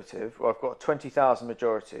Conservative, where I've got a 20,000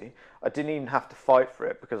 majority. I didn't even have to fight for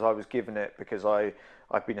it because I was given it because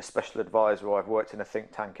I've been a special advisor, or I've worked in a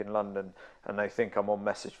think tank in London, and they think I'm on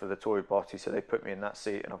message for the Tory party, so they put me in that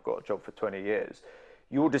seat, and I've got a job for 20 years.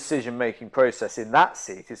 Your decision-making process in that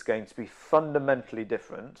seat is going to be fundamentally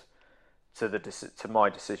different to my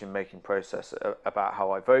decision-making process about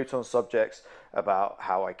how I vote on subjects, about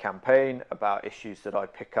how I campaign, about issues that I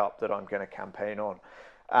pick up that I'm going to campaign on.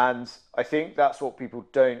 And I think that's what people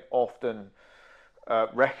don't often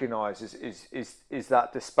recognise is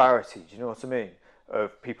that disparity. Do you know what I mean?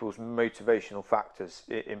 Of people's motivational factors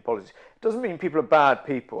in politics. It doesn't mean people are bad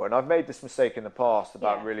people, and I've made this mistake in the past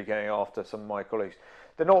about really going after some of my colleagues.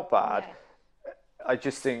 They're not bad. No. I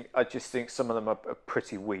just think some of them are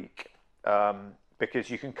pretty weak.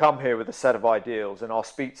 Because you can come here with a set of ideals, and I'll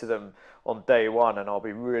speak to them on day one, and I'll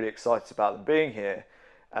be really excited about them being here,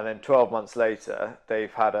 and then 12 months later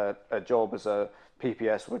they've had a job as a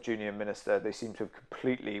PPS or a junior minister. They seem to have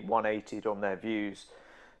completely 180'd on their views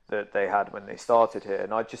that they had when they started here,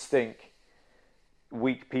 and I just think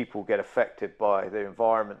weak people get affected by the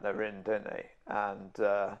environment they're in, don't they? And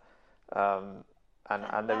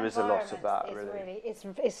there is a lot of that. Really,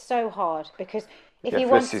 it's so hard because if you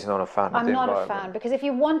want, Felicy's not a fan. I'm not a fan because if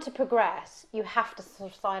you want to progress, you have to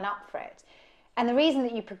sort of sign up for it. And the reason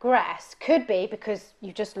that you progress could be because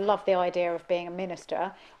you just love the idea of being a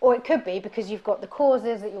minister, or it could be because you've got the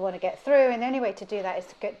causes that you want to get through, and the only way to do that is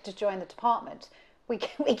to join the department. We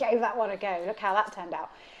gave that one a go. Look how that turned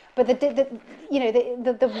out. But the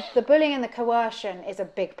bullying and the coercion is a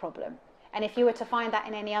big problem. And if you were to find that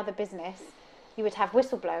in any other business, you would have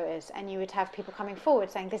whistleblowers and you would have people coming forward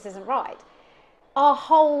saying this isn't right. Our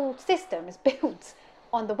whole system is built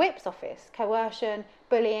on the whip's office: coercion,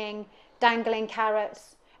 bullying, dangling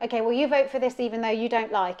carrots. Okay, well, you vote for this even though you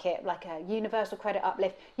don't like it, like a universal credit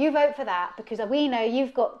uplift. You vote for that because we know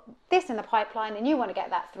you've got this in the pipeline and you want to get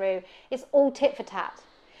that through. It's all tit for tat.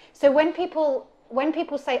 So when people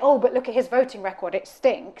say, oh, but look at his voting record, it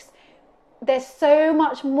stinks, there's so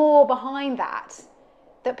much more behind that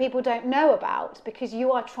people don't know about, because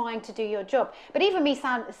you are trying to do your job. But even me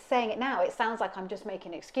saying it now, it sounds like I'm just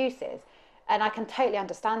making excuses, and I can totally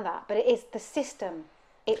understand that. But it is the system.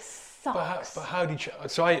 It sucks. But how do you?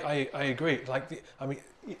 So I agree.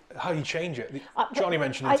 How do you change it? Johnny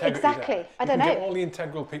mentioned integrity. Exactly. There. I don't know. Get all the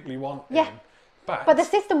integral people you want. Yeah. But the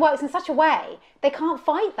system works in such a way they can't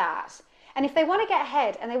fight that. And if they want to get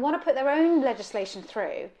ahead and they want to put their own legislation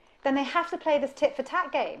through, then they have to play this tit for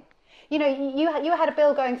tat game. You know, you had a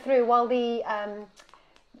bill going through while there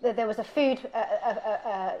was a food,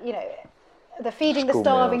 the feeding the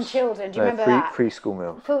starving children. Do you remember that? Free school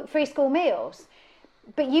meals. Free school meals.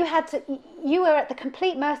 But you were at the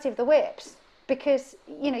complete mercy of the whips because,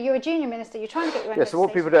 you're a junior minister, you're trying to get your own legislation. So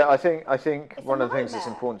what people do, I think one of the things that's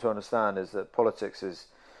important to understand is that politics is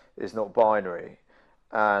not binary.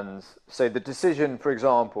 And so the decision, for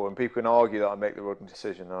example, and people can argue that I make the wrong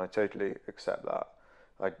decision, and I totally accept that.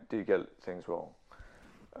 I do get things wrong.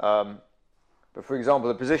 But for example,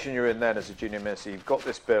 the position you're in then as a junior minister, you've got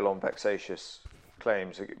this bill on vexatious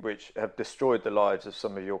claims which have destroyed the lives of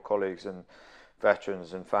some of your colleagues and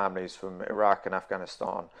veterans and families from Iraq and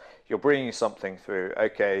Afghanistan. You're bringing something through.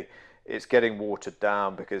 Okay, it's getting watered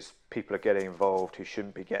down because people are getting involved who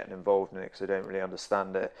shouldn't be getting involved in it because they don't really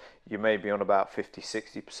understand it. You may be on about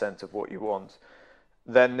 50-60% of what you want.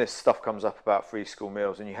 Then this stuff comes up about free school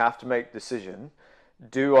meals, and you have to make a decision.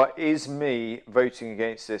 Is me voting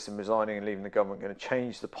against this and resigning and leaving the government going to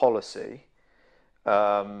change the policy,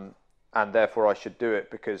 and therefore I should do it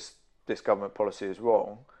because this government policy is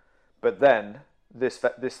wrong? But then this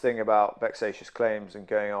thing about vexatious claims and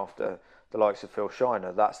going after the likes of Phil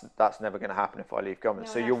Shiner, that's never going to happen if I leave government.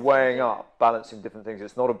 So you're weighing up, balancing different things.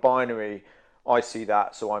 It's not a binary, I see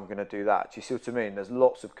that, so I'm going to do that. Do you see what I mean? There's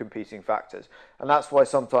lots of competing factors. And that's why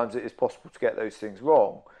sometimes it is possible to get those things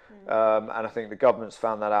wrong. And I think the government's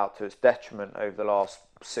found that out to its detriment over the last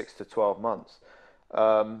 6 to 12 months.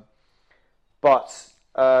 I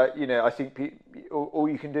think all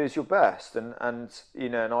you can do is your best, and I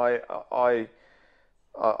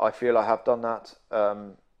feel I have done that.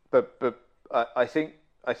 But I think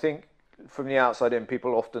from the outside in,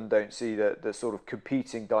 people often don't see the sort of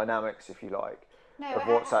competing dynamics, if you like, of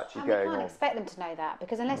what's actually going on. You can't expect them to know that,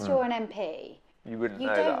 because unless you're an MP, you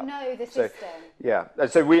don't know the system. Yeah, and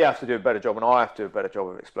so we have to do a better job, and I have to do a better job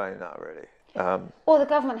of explaining that, really. Or the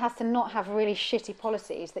government has to not have really shitty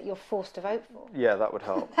policies that you're forced to vote for. Yeah, that would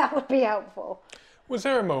help. That would be helpful. Was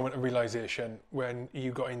there a moment of realisation when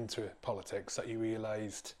you got into politics that you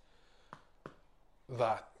realised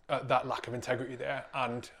that that lack of integrity there,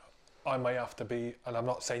 and I may have to be, and I'm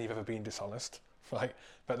not saying you've ever been dishonest, right?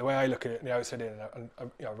 But the way I look at it on the outside in,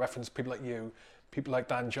 and reference people like you, people like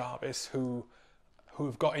Dan Jarvis, who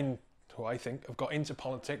have got in, who I think have got into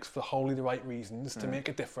politics for wholly the right reasons to make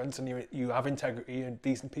a difference, and you have integrity and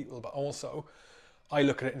decent people, but also I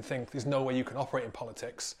look at it and think there's no way you can operate in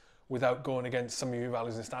politics without going against some of your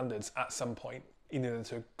values and standards at some point in order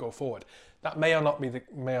to go forward. That may or not be the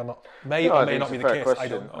case. Question. I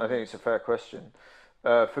don't know. I think it's a fair question.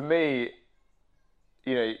 For me,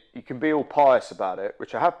 you can be all pious about it,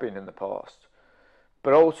 which I have been in the past,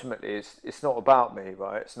 but ultimately it's not about me,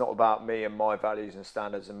 right? It's not about me and my values and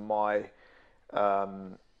standards and my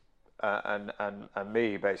and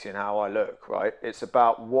me basically and how I look, right? It's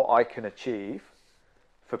about what I can achieve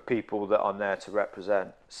for people that I'm there to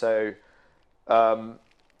represent. So I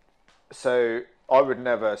would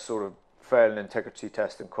never sort of fail an integrity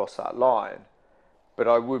test and cross that line, but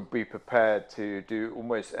I would be prepared to do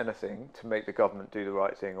almost anything to make the government do the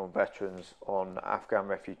right thing on veterans, on Afghan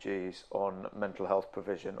refugees, on mental health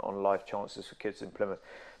provision, on life chances for kids in Plymouth.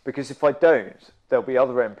 Because if I don't, there'll be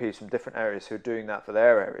other MPs from different areas who are doing that for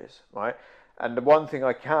their areas, right? And the one thing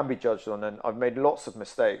I can be judged on, and I've made lots of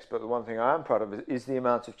mistakes, but the one thing I am proud of is the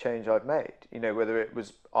amount of change I've made. Whether it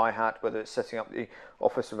was IHAT, whether it's setting up the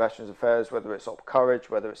Office for Veterans Affairs, whether it's Op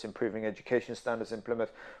Courage, whether it's improving education standards in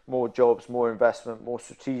Plymouth, more jobs, more investment, more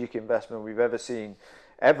strategic investment we've ever seen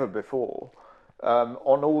ever before. On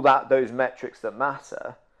all those metrics that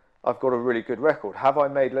matter, I've got a really good record. Have I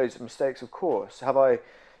made loads of mistakes? Of course. Have I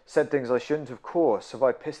said things I shouldn't? Of course. Have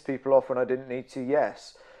I pissed people off when I didn't need to?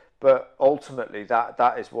 Yes. But ultimately,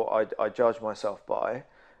 that is what I judge myself by,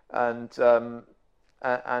 and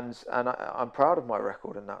I'm proud of my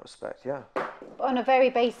record in that respect. Yeah. On a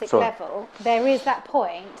very basic level, there is that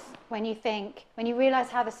point when you realise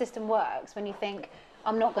how the system works, when you think,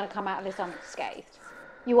 I'm not going to come out of this unscathed.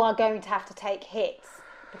 You are going to have to take hits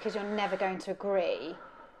because you're never going to agree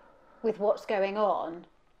with what's going on,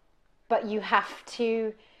 but you have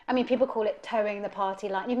to. I mean, people call it towing the party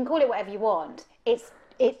line. You can call it whatever you want. It's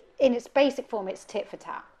in its basic form, it's tit for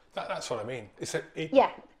tat. That's what I mean. It's a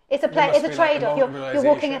trade-off. You're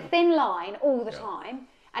walking a thin line all the time,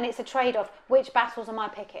 and it's a trade-off. Which battles am I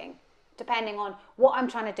picking, depending on what I'm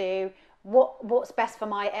trying to do, what's best for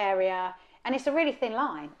my area, and it's a really thin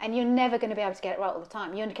line. And you're never going to be able to get it right all the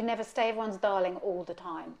time. You can never stay everyone's darling all the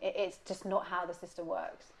time. It's just not how the system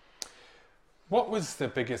works. What was the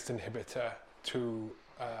biggest inhibitor to?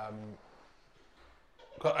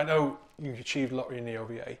 I know you achieved a lot in the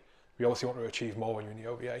OVA. We obviously want to achieve more when you're in the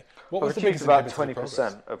OVA. What was the biggest about inhibitor?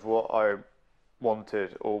 20% of what I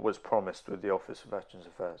wanted or was promised with the Office of Veterans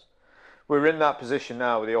Affairs. We're in that position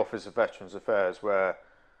now with the Office of Veterans Affairs where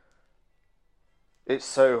it's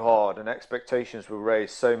so hard and expectations were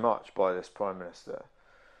raised so much by this Prime Minister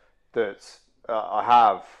that I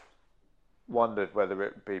have wondered whether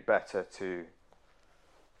it would be better to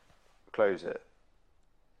close it.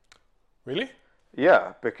 Really?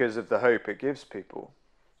 Yeah, because of the hope it gives people,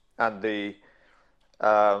 and the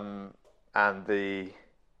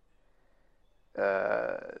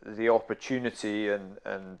opportunity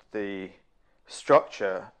and the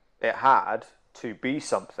structure it had to be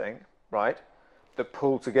something, right, that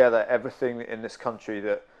pulled together everything in this country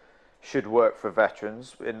that should work for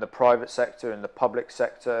veterans in the private sector, in the public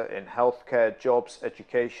sector, in healthcare, jobs,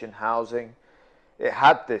 education, housing. It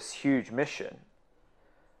had this huge mission.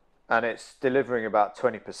 And it's delivering about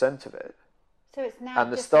 20% of it. So it's now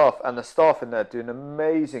the staff in there do an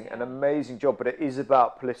amazing job. But it is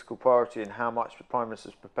about political priority and how much the Prime Minister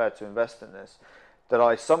is prepared to invest in this. That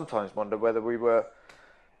I sometimes wonder whether we were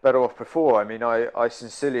better off before. I mean, I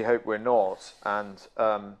sincerely hope we're not. And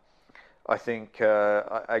I think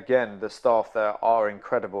again the staff there are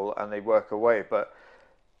incredible and they work away. But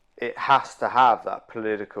it has to have that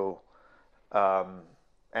political.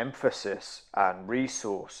 Emphasis and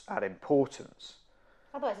resource and importance.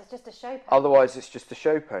 Otherwise, it's just a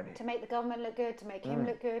show pony. To make the government look good, to make him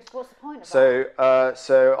look good. What's the point of that?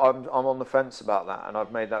 So I'm on the fence about that, and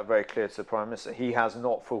I've made that very clear to the Prime Minister. He has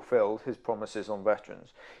not fulfilled his promises on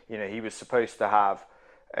veterans. He was supposed to have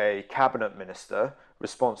a cabinet minister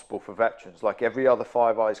responsible for veterans, like every other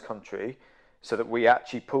Five Eyes country, so that we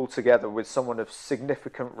actually pull together with someone of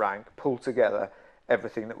significant rank, pull together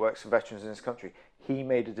everything that works for veterans in this country. He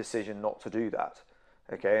made a decision not to do that,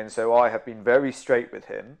 okay, and so I have been very straight with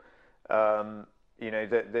him.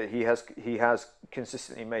 That he has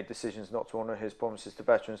consistently made decisions not to honour his promises to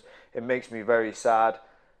veterans. It makes me very sad,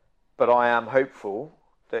 but I am hopeful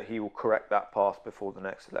that he will correct that path before the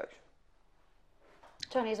next election.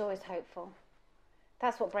 Johnny's always hopeful.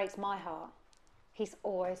 That's what breaks my heart. He's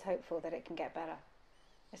always hopeful that it can get better.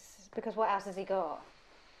 It's because what else has he got?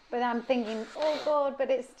 But I'm thinking, oh God, but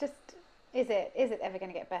it's just, is it ever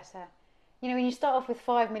going to get better? You know, when you start off with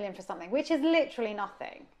 5 million for something, which is literally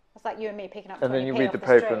nothing. It's like you and me picking up 20p And then you read off the the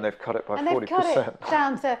paper street. and they've cut it by 40%. And they've cut it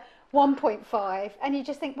down to 1.5, and you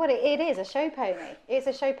just think, well, it is a show pony. It's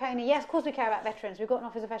a show pony. Yes, of course we care about veterans. We've got an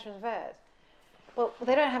Office of Veterans Affairs. Well,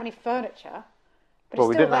 they don't have any furniture, but Well,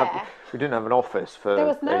 it's we still there. we didn't have an office for There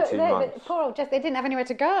was no, 18 months. poor old Jess, they didn't have anywhere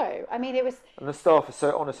to go. I mean, it was, And the staff are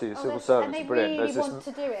so, honestly, the civil and servants they are brilliant. really There's want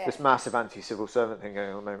to do it. this massive anti-civil servant thing going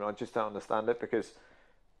on at the moment. I just don't understand it because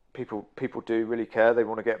people do really care. They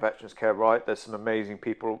want to get veterans care right. There's some amazing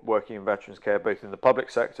people working in veterans care, both in the public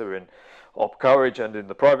sector, in Op Courage, and in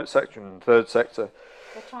the private sector and the third sector.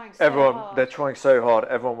 They're trying so hard. They're trying so hard.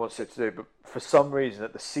 Everyone wants it to do, but for some reason,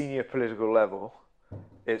 at the senior political level,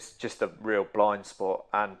 it's just a real blind spot,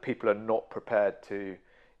 and people are not prepared to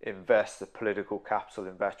invest the political capital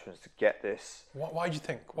in veterans to get this. Why do you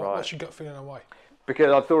think? Right. What's your gut feeling on why?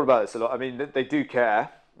 Because I've thought about this a lot. I mean, they do care,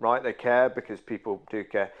 right? They care because people do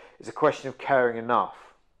care. It's a question of caring enough,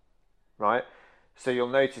 right? So you'll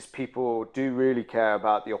notice people do really care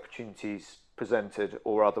about the opportunities presented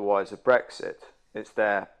or otherwise of Brexit. It's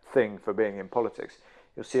their thing for being in politics.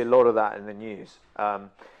 You'll see a lot of that in the news.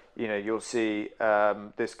 You know, you'll see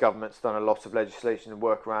this government's done a lot of legislation and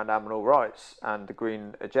work around animal rights and the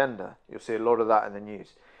green agenda. You'll see a lot of that in the news.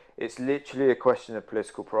 It's literally a question of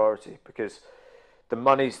political priority because the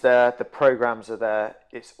money's there, the programs are there.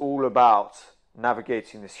 It's all about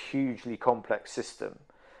navigating this hugely complex system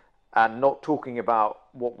and not talking about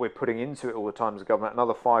what we're putting into it all the time as a government,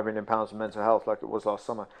 another £5 million for mental health like it was last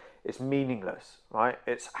summer. It's meaningless, right?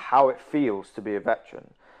 It's how it feels to be a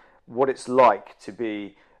veteran, what it's like to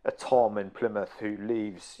be a Tom in Plymouth who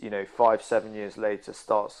leaves, 5-7 years later,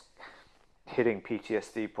 starts hitting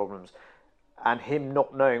PTSD problems, and him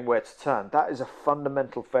not knowing where to turn. That is a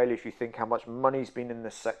fundamental failure if you think how much money's been in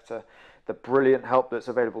this sector, the brilliant help that's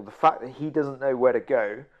available. The fact that he doesn't know where to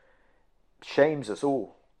go shames us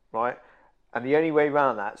all, right? And the only way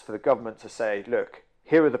around that is for the government to say, look,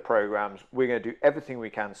 here are the programs, we're going to do everything we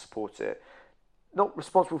can to support it. Not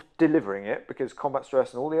responsible for delivering it, because Combat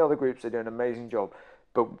Stress and all the other groups are doing an amazing job,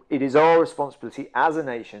 but it is our responsibility as a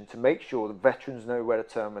nation to make sure that veterans know where to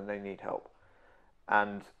turn when they need help.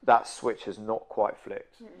 And that switch has not quite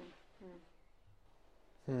flicked.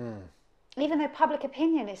 Even though public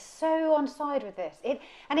opinion is so on side with this, it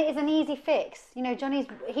is an easy fix. You know,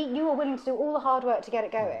 you were willing to do all the hard work to get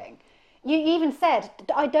it going. You even said,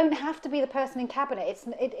 I don't have to be the person in cabinet.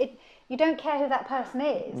 You don't care who that person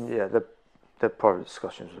is. Yeah, they're private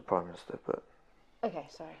discussions with the Prime Minister, but... Okay,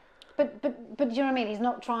 sorry. But do you know what I mean? He's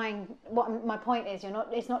not trying. What my point is, you're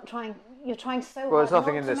trying. You're trying so hard. Well, there's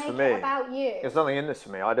nothing not in to this for make me. it about you. There's nothing in this for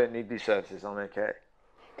me. I don't need these services. I'm okay.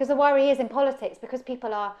 Because the worry is in politics, because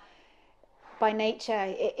people are, by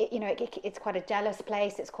nature, it's quite a jealous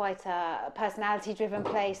place. It's quite a personality-driven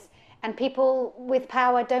place, and people with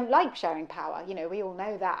power don't like sharing power. You know, we all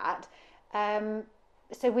know that.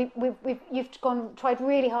 So you've tried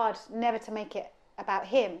really hard never to make it about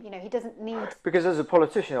him. You know, he doesn't need... Because as a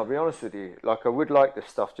politician, I'll be honest with you, I would like this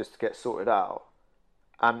stuff just to get sorted out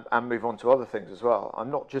and move on to other things as well.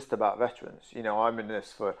 I'm not just about veterans. You know, I'm in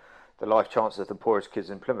this for the life chances of the poorest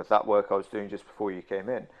kids in Plymouth, that work I was doing just before you came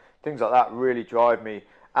in. Things like that really drive me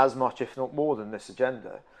as much, if not more, than this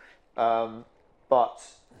agenda. So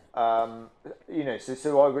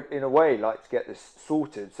I would, in a way, like to get this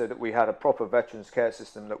sorted so that we had a proper veterans care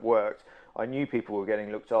system that worked. I knew people were getting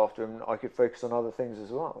looked after, and I could focus on other things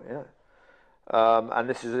as well. Yeah, and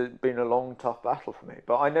this has been a long, tough battle for me,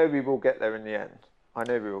 but I know we will get there in the end.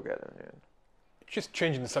 Just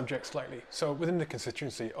changing the subject slightly. So within the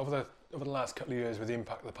constituency, over the last couple of years, with the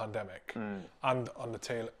impact of the pandemic, and on the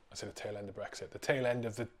tail end of Brexit, the tail end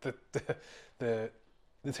of the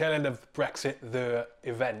tail end of Brexit, the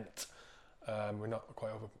event. We're not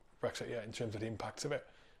quite over Brexit yet in terms of the impacts of it.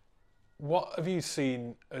 What have you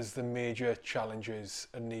seen as the major challenges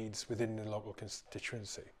and needs within the local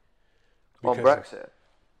constituency? On Brexit?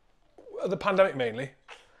 The pandemic mainly.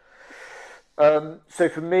 So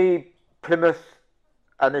for me, Plymouth,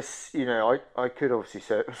 and this, I could obviously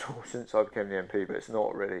say it was all since I became the MP, but it's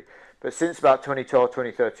not really. But since about 2012,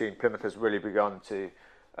 2013, Plymouth has really begun to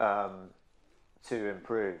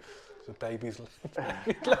improve. The babies.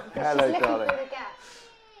 Hello, darling.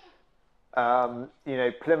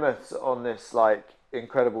 Plymouth's on this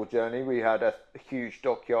incredible journey. We had a huge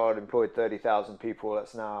dockyard, employed 30,000 people.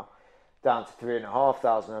 That's now down to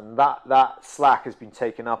 3,500, and that slack has been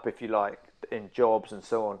taken up, if you like, in jobs and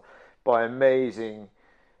so on, by amazing,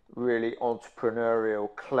 really entrepreneurial,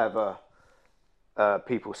 clever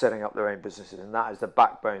people setting up their own businesses, and that is the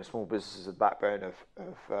backbone. Small businesses are the backbone of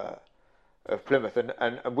Plymouth,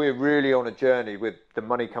 and we're really on a journey with the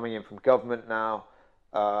money coming in from government now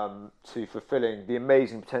to fulfilling the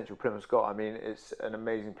amazing potential Plymouth's got. I mean, it's an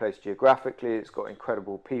amazing place geographically. It's got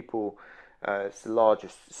incredible people. It's the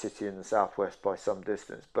largest city in the southwest by some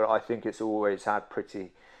distance, but I think it's always had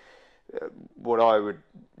pretty, what I would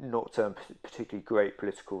not term particularly great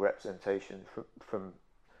political representation from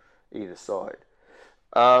either side.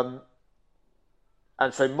 And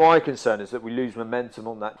so my concern is that we lose momentum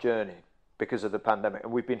on that journey because of the pandemic,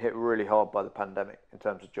 and we've been hit really hard by the pandemic in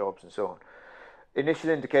terms of jobs and so on. Initial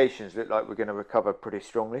indications look like we're going to recover pretty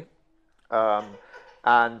strongly,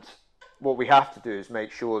 and what we have to do is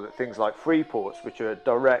make sure that things like free ports, which are a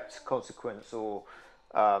direct consequence or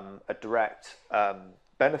a direct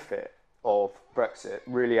benefit of Brexit,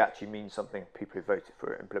 really actually mean something to people who voted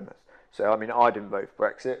for it in Plymouth. So, I mean, I didn't vote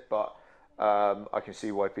for Brexit, but I can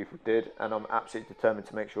see why people did, and I'm absolutely determined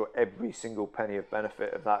to make sure every single penny of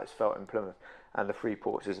benefit of that is felt in Plymouth, and the free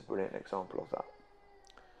ports is a brilliant example of that.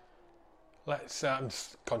 Let's. I'm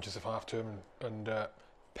just conscious of half term and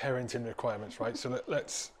parenting requirements, right? So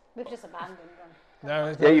let's. We've just abandoned them.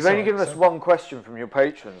 No, Yeah, you've only given us one question from your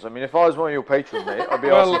patrons. I mean, if I was one of your patrons, mate, I'd be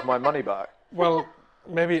asking for my money back. Well,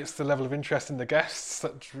 maybe it's the level of interest in the guests,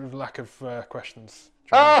 that lack of questions.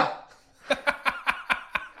 Ah!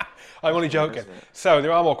 I'm only joking. So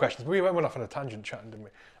there are more questions. We went off on a tangent chatting, didn't we?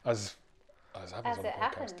 As happens As on it the podcast.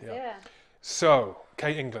 happens, yeah. So,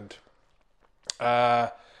 Kate England.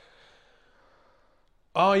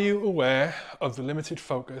 Are you aware of the limited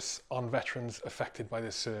focus on veterans affected by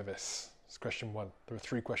this service? That's question one. There are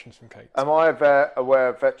 3 questions from Kate. Am I aware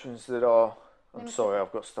of veterans that are... I'm sorry,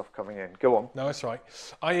 I've got stuff coming in. Go on. No, it's right.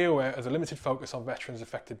 Are you aware of the limited focus on veterans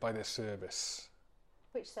affected by this service?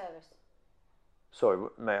 Which service? Sorry,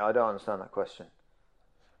 mate, I don't understand that question.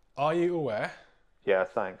 Are you aware? Yeah,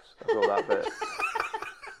 thanks. I got that bit.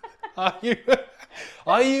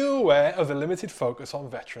 Are you aware of the limited focus on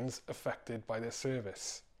veterans affected by this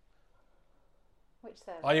service? Which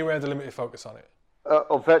service? Are you aware of the limited focus on it?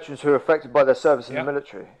 Of veterans who are affected by their service in the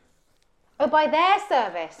military? Oh, by their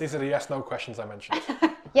service? These are the yes/no questions I mentioned.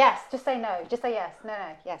 Yes, just say no. Just say yes. No,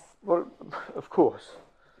 yes. Well, of course.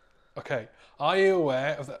 Okay. Are you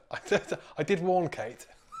aware of the... I did warn Kate.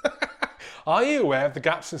 Are you aware of the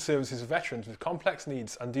gaps in services of veterans with complex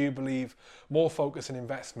needs, and do you believe more focus and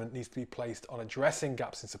investment needs to be placed on addressing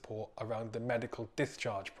gaps in support around the medical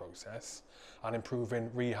discharge process and improving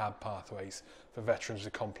rehab pathways for veterans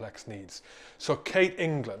with complex needs? So Kate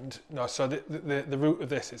England, no, so the root of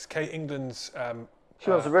this is Kate England's... She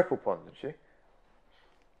was a Ripple Pond, didn't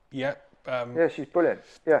she? Yeah. Yeah, she's brilliant.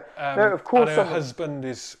 Yeah. No, of course. And her husband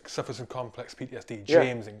suffers from complex PTSD,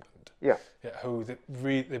 James England. Yeah. Yeah, who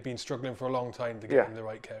they've been struggling for a long time to get him the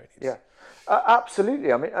right care he needs. Yeah,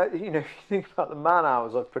 absolutely. I mean, if you think about the man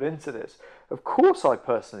hours I've put into this, of course I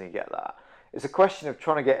personally get that. It's a question of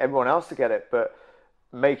trying to get everyone else to get it, but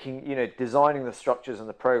making, designing the structures and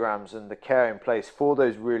the programs and the care in place for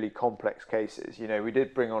those really complex cases. We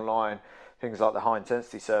did bring online things like the high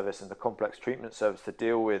intensity service and the complex treatment service to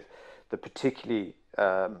deal with the particularly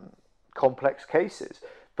complex cases.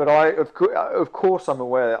 But of course I'm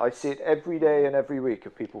aware that I see it every day and every week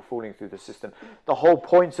of people falling through the system. The whole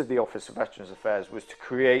point of the Office of Veterans Affairs was to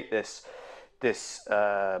create this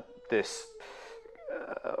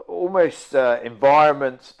almost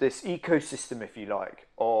environment, this ecosystem, if you like,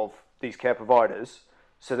 of these care providers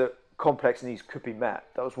so that complex needs could be met.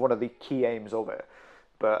 That was one of the key aims of it.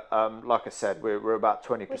 But like I said, we're about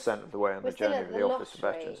 20% of the way on the journey of the Office of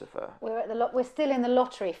Veterans Affairs. We're still in the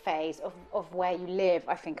lottery phase of where you live.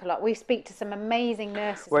 I think a lot. We speak to some amazing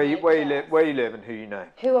nurses. Where you live, and who you know.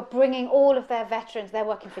 Who are bringing all of their veterans. They're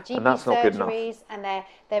working for GP surgeries, and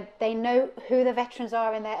they know who the veterans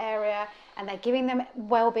are in their area, and they're giving them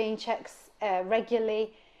well-being checks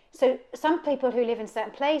regularly. So some people who live in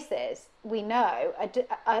certain places, we know,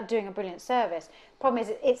 are doing a brilliant service. Problem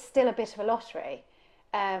is, it's still a bit of a lottery.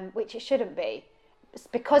 Which it shouldn't be, it's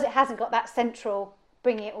because it hasn't got that central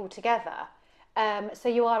bringing it all together. So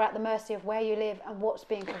you are at the mercy of where you live and what's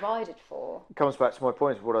being provided for. It comes back to my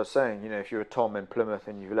point of what I was saying. If you're a Tom in Plymouth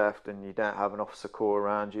and you've left and you don't have an officer corps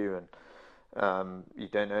around you and you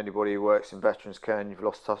don't know anybody who works in veterans care and you've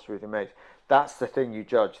lost touch with your mates, that's the thing you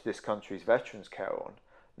judge this country's veterans care on,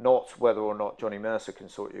 not whether or not Johnny Mercer can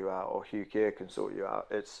sort you out or Hugh Keir can sort you out.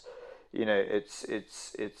 It's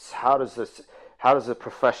how does a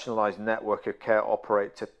professionalised network of care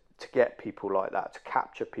operate to get people like that, to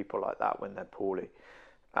capture people like that when they're poorly?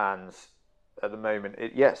 And at the moment,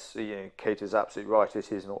 Kate is absolutely right.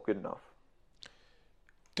 It is not good enough.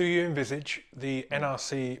 Do you envisage the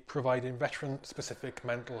NRC providing veteran-specific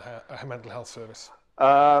mental health service?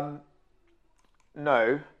 No,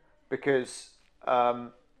 because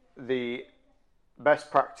the best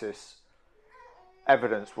practice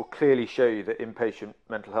evidence will clearly show you that inpatient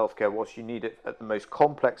mental health care, whilst you need it at the most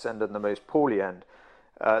complex end and the most poorly end,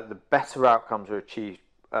 the better outcomes are achieved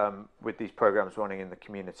with these programs running in the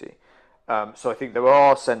community. So I think there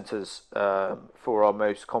are centres for our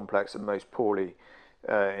most complex and most poorly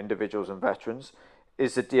individuals and veterans.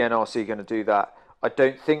 Is the DNRC going to do that? I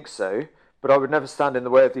don't think so, but I would never stand in the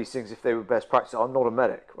way of these things if they were best practice. I'm not a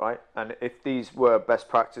medic, right? And if these were best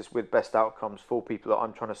practice with best outcomes for people that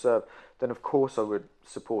I'm trying to serve, then of course I would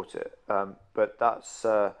support it. But that's,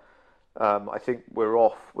 I think we're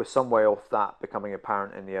some way off that becoming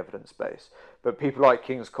apparent in the evidence base. But people like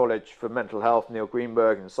King's College for Mental Health, Neil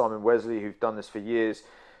Greenberg and Simon Wesley, who've done this for years,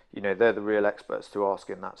 they're the real experts to ask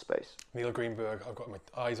in that space. Neil Greenberg, I've got my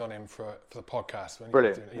eyes on him for the podcast.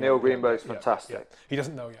 Brilliant. Neil Greenberg's fantastic. Yeah. He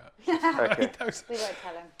doesn't know yet. Okay. We won't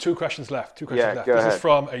tell him. Two questions left. Go This ahead. is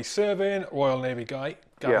from a serving Royal Navy guy,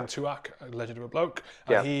 Gavin Tuak, a legend of a bloke.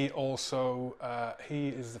 And he also, he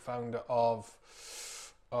is the founder of,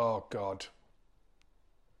 oh God.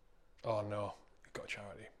 Oh no, you've got a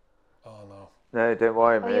charity. Oh no. No, don't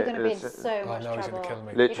worry, mate. You're going to be in so much no, he's trouble. going to kill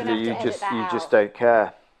me. Literally, you edit that just out. don't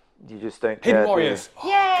care. You just don't care. Hidden do you? Warriors. Oh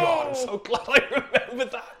Yay! God, I'm so glad I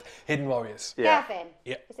remembered that. Hidden Warriors. Yeah. Gavin.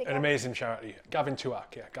 Yeah, Is it an Gavin? amazing charity. Gavin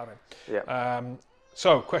Tuak, Gavin. Yeah.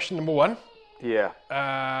 So, question number one. Yeah.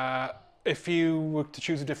 If you were to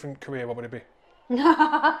choose a different career, what would it be?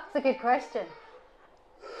 That's a good question.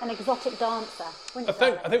 An exotic dancer. I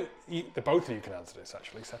think the both of you can answer this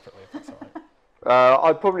actually separately, if that's all right.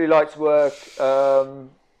 I'd probably like to work. I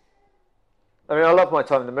love my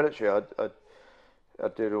time in the military.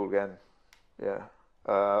 I'd do it all again. Yeah.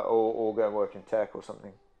 Or go and work in tech or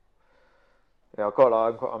something. Yeah,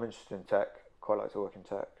 I'm interested in tech. Quite like to work in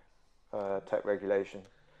tech. Tech regulation.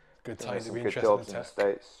 Good time to some be good interested jobs in in the tech.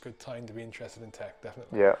 States. Good time to be interested in tech,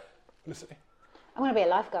 definitely. Yeah. Felicity? I'm going to be a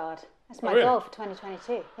lifeguard. That's my really? goal for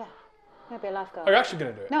 2022. Yeah. I'm going to be a lifeguard. Are you actually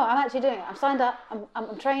going to do it? No, I'm actually doing it. I'm signed up.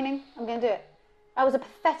 I'm training. I'm going to do it. I was a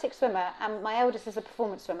pathetic swimmer, and my eldest is a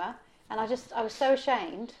performance swimmer, and I was so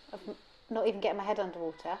ashamed of not even getting my head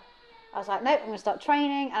underwater. I was like, nope, I'm going to start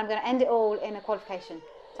training, and I'm going to end it all in a qualification.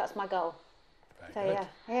 So that's my goal. Very good.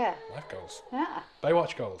 Yeah. Life goals. Yeah.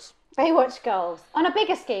 Baywatch goals. Baywatch goals. On a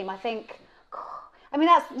bigger scheme, I think. I mean,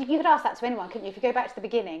 you could ask that to anyone, couldn't you? If you go back to the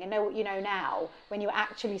beginning and know what you know now, when you were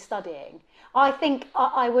actually studying, I think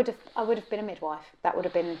I would have been a midwife. That would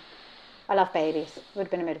have been. I love babies. Would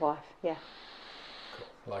have been a midwife. Yeah.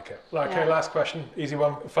 Cool. Like it. Okay, last question. Easy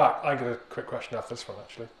one. In fact, I got a quick question after this one,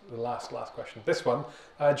 actually. The last question. This one.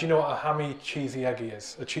 Do you know what a hammy cheesy eggy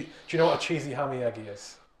is? Do you know what a cheesy hammy eggy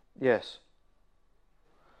is? Yes.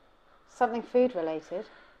 Something food related.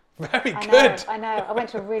 Very good. I know. I went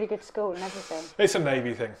to a really good school and everything. It's a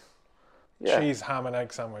Navy thing. Yeah. Cheese, ham and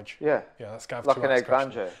egg sandwich. Yeah. Yeah, that's Gav Like an Tuak's egg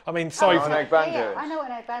question. banjo. I mean, sorry An for... egg banjo. Yeah, I know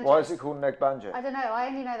what an egg banjo Why is. is it called an egg banjo? I don't know. I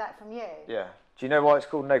only know that from you. Yeah. Do you know why it's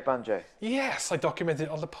called an egg banjo? Yes, I documented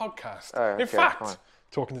it on the podcast. Oh, okay, In fact, fine.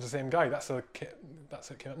 talking to the same guy, that's it.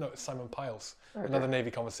 No, it's Simon Piles. Another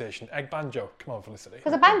Navy conversation. Egg banjo. Come on, Felicity.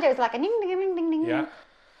 Because a banjo is like a ding ding ding ding ding. Yeah.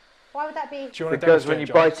 Why would that be? Do you want to Because when you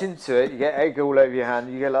demonstrate, bite into it, you get egg all over your hand.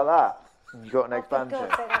 You get like that. And you got an egg For banjo.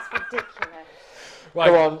 God's sake, that's ridiculous. Right,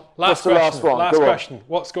 Go on. What's the last one? Last Go on. question.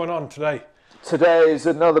 What's going on today? Today is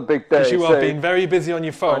another big day. Because you have been very busy on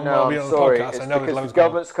your phone No, while I'm being on the sorry. podcast. It's I know there's because loads the going on.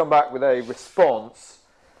 government's come back with a response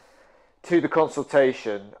to the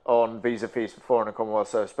consultation on visa fees for foreign and Commonwealth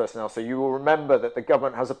service personnel. So you will remember that the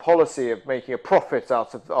government has a policy of making a profit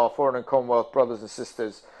out of our foreign and Commonwealth brothers and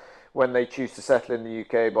sisters when they choose to settle in the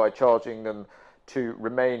UK by charging them to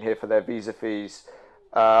remain here for their visa fees.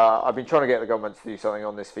 I've been trying to get the government to do something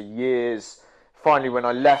on this for years. Finally, when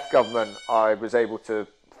I left government, I was able to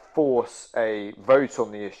force a vote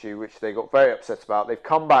on the issue, which they got very upset about. They've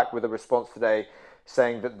come back with a response today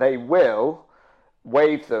saying that they will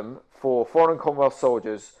waive them for foreign and Commonwealth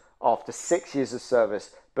soldiers after 6 years of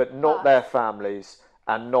service, but not their families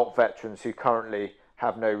and not veterans who currently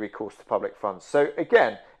have no recourse to public funds. So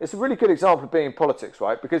again, it's a really good example of being in politics,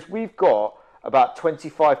 right? Because we've got about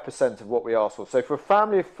 25% of what we ask for. So for a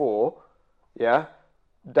family of four,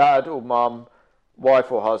 dad or mum,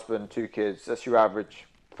 wife or husband, 2 kids, that's your average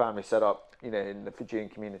family setup, in the Fijian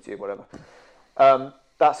community or whatever.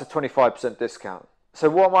 That's a 25% discount. So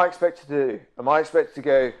what am I expected to do? Am I expected to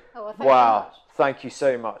go, wow, thank you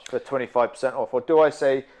so much for 25% off? Or do I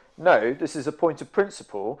say, no, this is a point of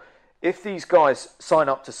principle. If these guys sign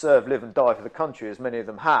up to serve, live and die for the country, as many of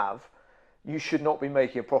them have, you should not be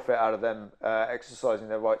making a profit out of them exercising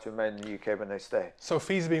their right to remain in the UK when they stay. So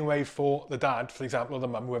fees are being waived for the dad, for example, or the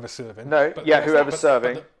mum, whoever's serving. No, whoever's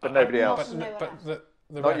serving, but nobody Not- else. no one else.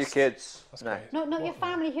 The Not your rest. kids. That's No. crazy. Not your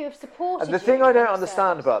family who have supported And the you thing I in don't your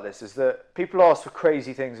understand service. about this is that people ask for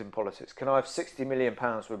crazy things in politics. Can I have £60 million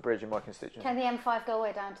for a bridge in my constituency? Can the M5 go all the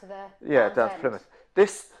way down to the Yeah, Land's down to End? Plymouth.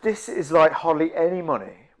 This is like hardly any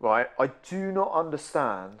money, right? I do not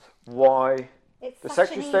understand why It's the such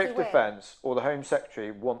Secretary an of State easy of win. Defence or the Home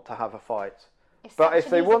Secretary want to have a fight. It's But such if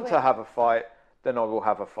an they easy want win. to have a fight, then I will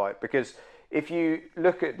have a fight. Because if you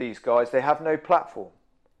look at these guys, they have no platform,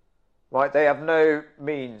 right? They have no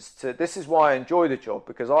means to. This is why I enjoy the job,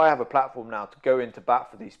 because I have a platform now to go into bat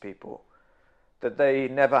for these people that they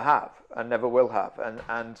never have and never will have.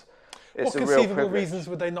 And it's What a real conceivable privilege. reasons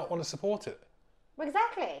would they not want to support it? Well,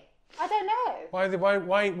 exactly. I don't know.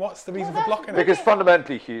 Why? What's the reason Well, for that's blocking it? Because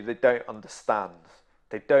fundamentally, Hugh, they don't understand.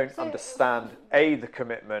 They don't So- understand, A, the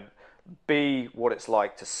commitment, B, what it's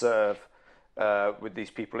like to serve with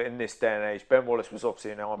these people in this day and age. Ben Wallace was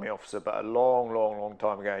obviously an army officer, but a long, long, long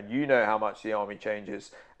time ago. And you know how much the army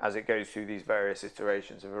changes as it goes through these various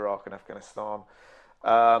iterations of Iraq and Afghanistan.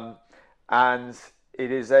 And it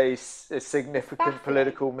is a significant Baffling.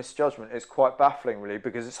 political misjudgment. It's quite baffling, really,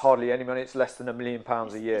 because it's hardly any money. It's less than £1 million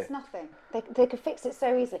a year. It's nothing. They could fix it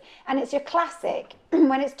so easily. And it's your classic,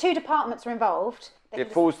 when it's two departments are involved. They It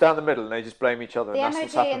can falls down the middle and they just blame each other. just, And the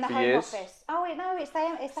that's what's MOD and happened the for Home years. Office. Oh, wait, no, it's the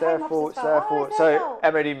Home It's their fault, Office's it's their fault. fault. Oh, So it's their fault.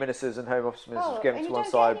 MOD ministers and Home Office ministers Oh, get and to you one don't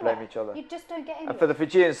get side, blame anywhere. each other. You just don't get anywhere. And for the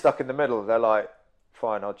Fijians stuck in the middle, they're like,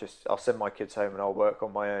 fine, I'll send my kids home and I'll work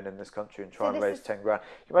on my own in this country and try So and this raise is- 10 grand. Can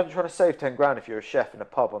you imagine trying to save 10 grand if you're a chef in a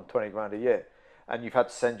pub on 20 grand a year and you've had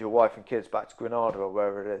to send your wife and kids back to Grenada or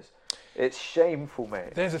wherever it is? It's shameful,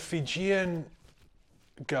 mate. There's a Fijian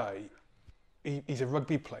guy. He's a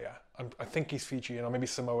rugby player. I think he's Fijian or maybe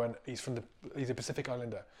Samoan. He's a Pacific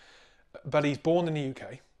Islander, but he's born in the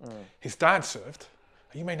UK. His dad served.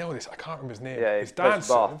 You may know this. I can't remember his name. Yeah, he his plays dad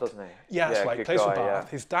for Bath, served. doesn't he? Yeah, that's Yeah, right. good Plays for guy, Bath. yeah.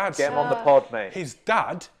 His dad Get him served. on the pod, mate. His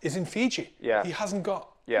dad is in Fiji. Yeah. He hasn't got.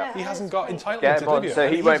 Yeah. He hasn't that's got crazy. entitlement Get to him on, Libya. so and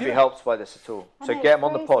he he's won't be here. helped by this at all. I So know, get it's him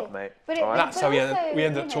on the crazy. pod, mate. But all right? That's how we also,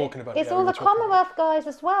 ended up you talking about it. It's Yeah, all we the were talking about Commonwealth guys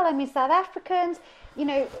as well. I mean, South Africans, you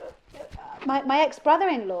know, my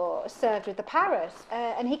ex-brother-in-law served with the Paras,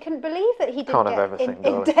 and he couldn't believe that he Can't didn't have get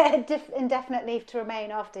everything, indefinite leave to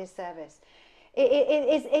remain after his service.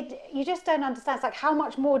 You just don't understand. It's like, how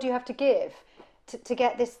much more do you have to give to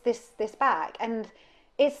get this back? And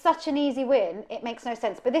it's such an easy win, it makes no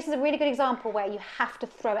sense. But this is a really good example where you have to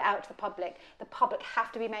throw it out to the public. The public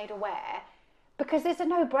have to be made aware, because it's a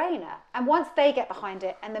no-brainer. And once they get behind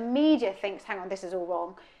it and the media thinks, hang on, this is all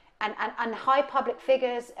wrong, and high public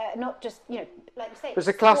figures, not just, you know, like you say. It's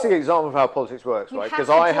a classic sport. example of how politics works, You right? have Because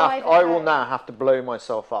to drive it I will home. now have to blow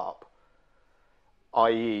myself up,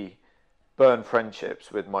 i.e., burn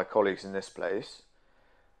friendships with my colleagues in this place,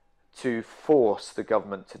 to force the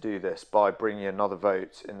government to do this by bringing another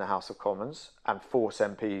vote in the House of Commons and force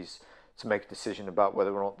MPs to make a decision about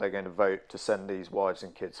whether or not they're going to vote to send these wives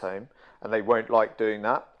and kids home. And they won't like doing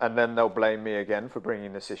that. And then they'll blame me again for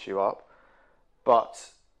bringing this issue up.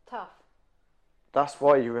 But Tough. that's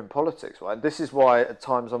why you're in politics, right? And this is why at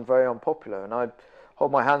times I'm very unpopular and I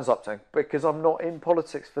hold my hands up to them, because I'm not in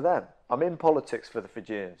politics for them. I'm in politics for the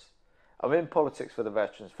Fijians. I'm in politics for the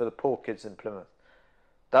veterans, for the poor kids in Plymouth.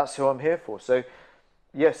 That's who I'm here for. So,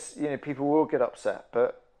 yes, you know, people will get upset,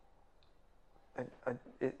 but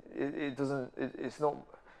it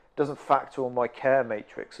doesn't factor on my care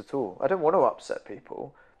matrix at all. I don't want to upset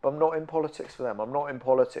people, but I'm not in politics for them. I'm not in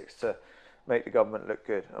politics to make the government look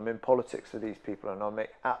good. I'm in politics for these people, and I'll make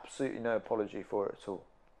absolutely no apology for it at all.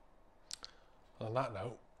 On that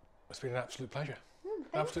note, it's been an absolute pleasure. Thank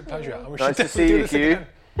Absolute you. pleasure. And we Nice should to see definitely do you, this Hugh. again.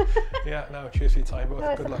 Yeah, no, cheers for your time. Both. No,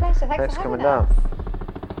 it's Good a luck. pleasure. Thanks Thanks for for coming having us. down.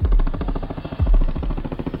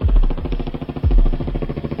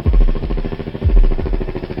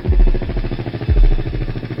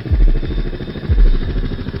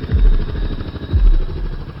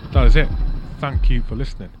 That is it. Thank you for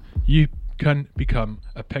listening. You can become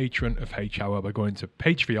a patron of H Hour by going to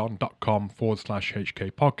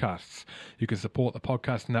patreon.com/HK podcasts. You can support the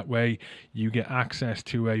podcast in that way. You get access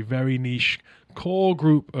to a very niche core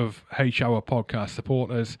group of H Hour podcast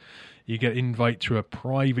supporters. You get invite to a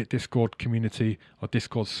private Discord community or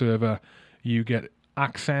Discord server. You get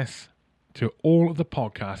access to all of the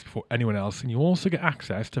podcasts before anyone else, and you also get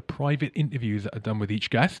access to private interviews that are done with each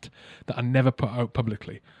guest that are never put out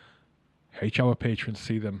publicly. H-Hour patrons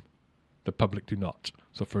see them, the public do not.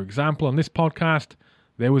 So, for example, on this podcast,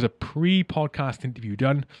 there was a pre-podcast interview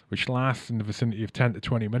done, which lasts in the vicinity of 10 to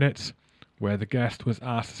 20 minutes where the guest was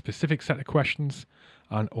asked a specific set of questions,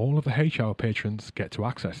 and all of the H-Hour patrons get to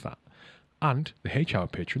access that. And the H-Hour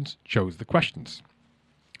patrons chose the questions.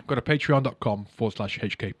 Go to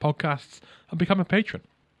patreon.com/HK podcasts and become a patron.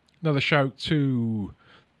 Another shout to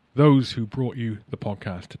those who brought you the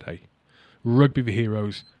podcast today. Rugby for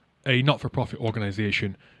Heroes, a not-for-profit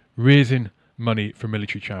organisation raising money for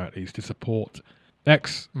military charities to support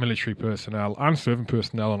ex-military personnel and serving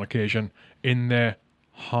personnel on occasion in their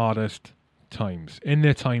hardest times, in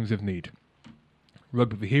their times of need.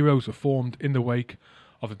 Rugby for Heroes were formed in the wake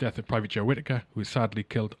of the death of Private Joe Whittaker, who was sadly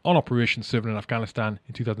killed on operation serving in Afghanistan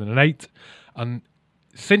in 2008. And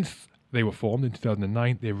since they were formed in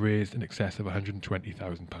 2009, they've raised in excess of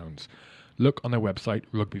 £120,000. Look on their website,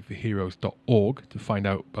 rugbyforheroes.org, to find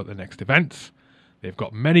out about the next events. They've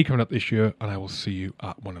got many coming up this year, and I will see you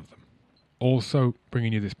at one of them. Also,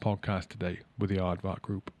 bringing you this podcast today with the Aardvark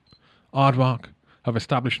Group. Aardvark have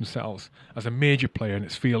established themselves as a major player in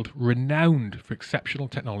its field, renowned for exceptional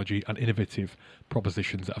technology and innovative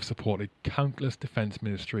propositions that have supported countless defence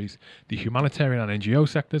ministries, the humanitarian and NGO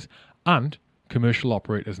sectors, and commercial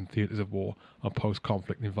operators in theatres of war and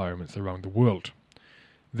post-conflict environments around the world.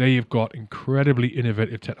 They have got incredibly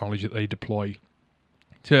innovative technology that they deploy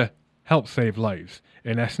to help save lives.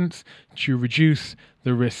 In essence, to reduce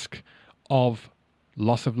the risk of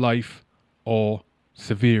loss of life or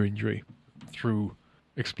severe injury through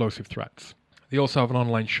explosive threats. They also have an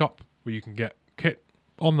online shop where you can get kit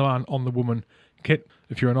on the man, on the woman kit.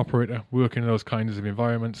 If you're an operator working in those kinds of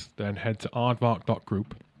environments, then head to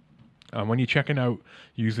aardvark.group. And when you're checking out,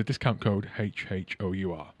 use the discount code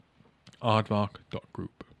HHOUR.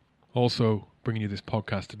 Aardvark.group. Also, bringing you this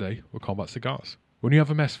podcast today were Combat Cigars. When you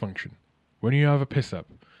have a mess function, when you have a piss-up,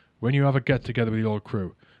 when you have a get-together with the old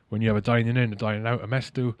crew, when you have a dining in, a dining out, a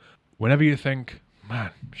mess do, whenever you think,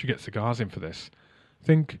 man, we should get cigars in for this,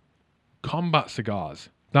 think Combat Cigars.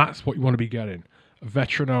 That's what you want to be getting. A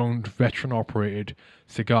veteran-owned, veteran-operated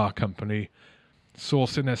cigar company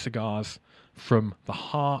sourcing their cigars from the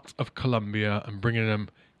heart of Colombia and bringing them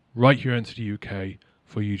right here into the UK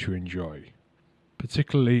for you to enjoy.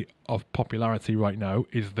 Particularly of popularity right now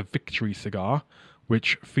is the Victory cigar,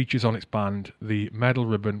 which features on its band the medal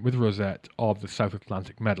ribbon with rosette of the South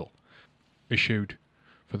Atlantic Medal, issued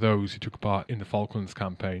for those who took part in the Falklands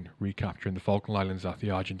campaign, recapturing the Falkland Islands that the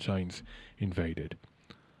Argentines invaded.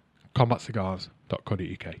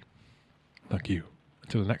 combatcigars.co.uk. Thank you.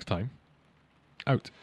 Until the next time, out.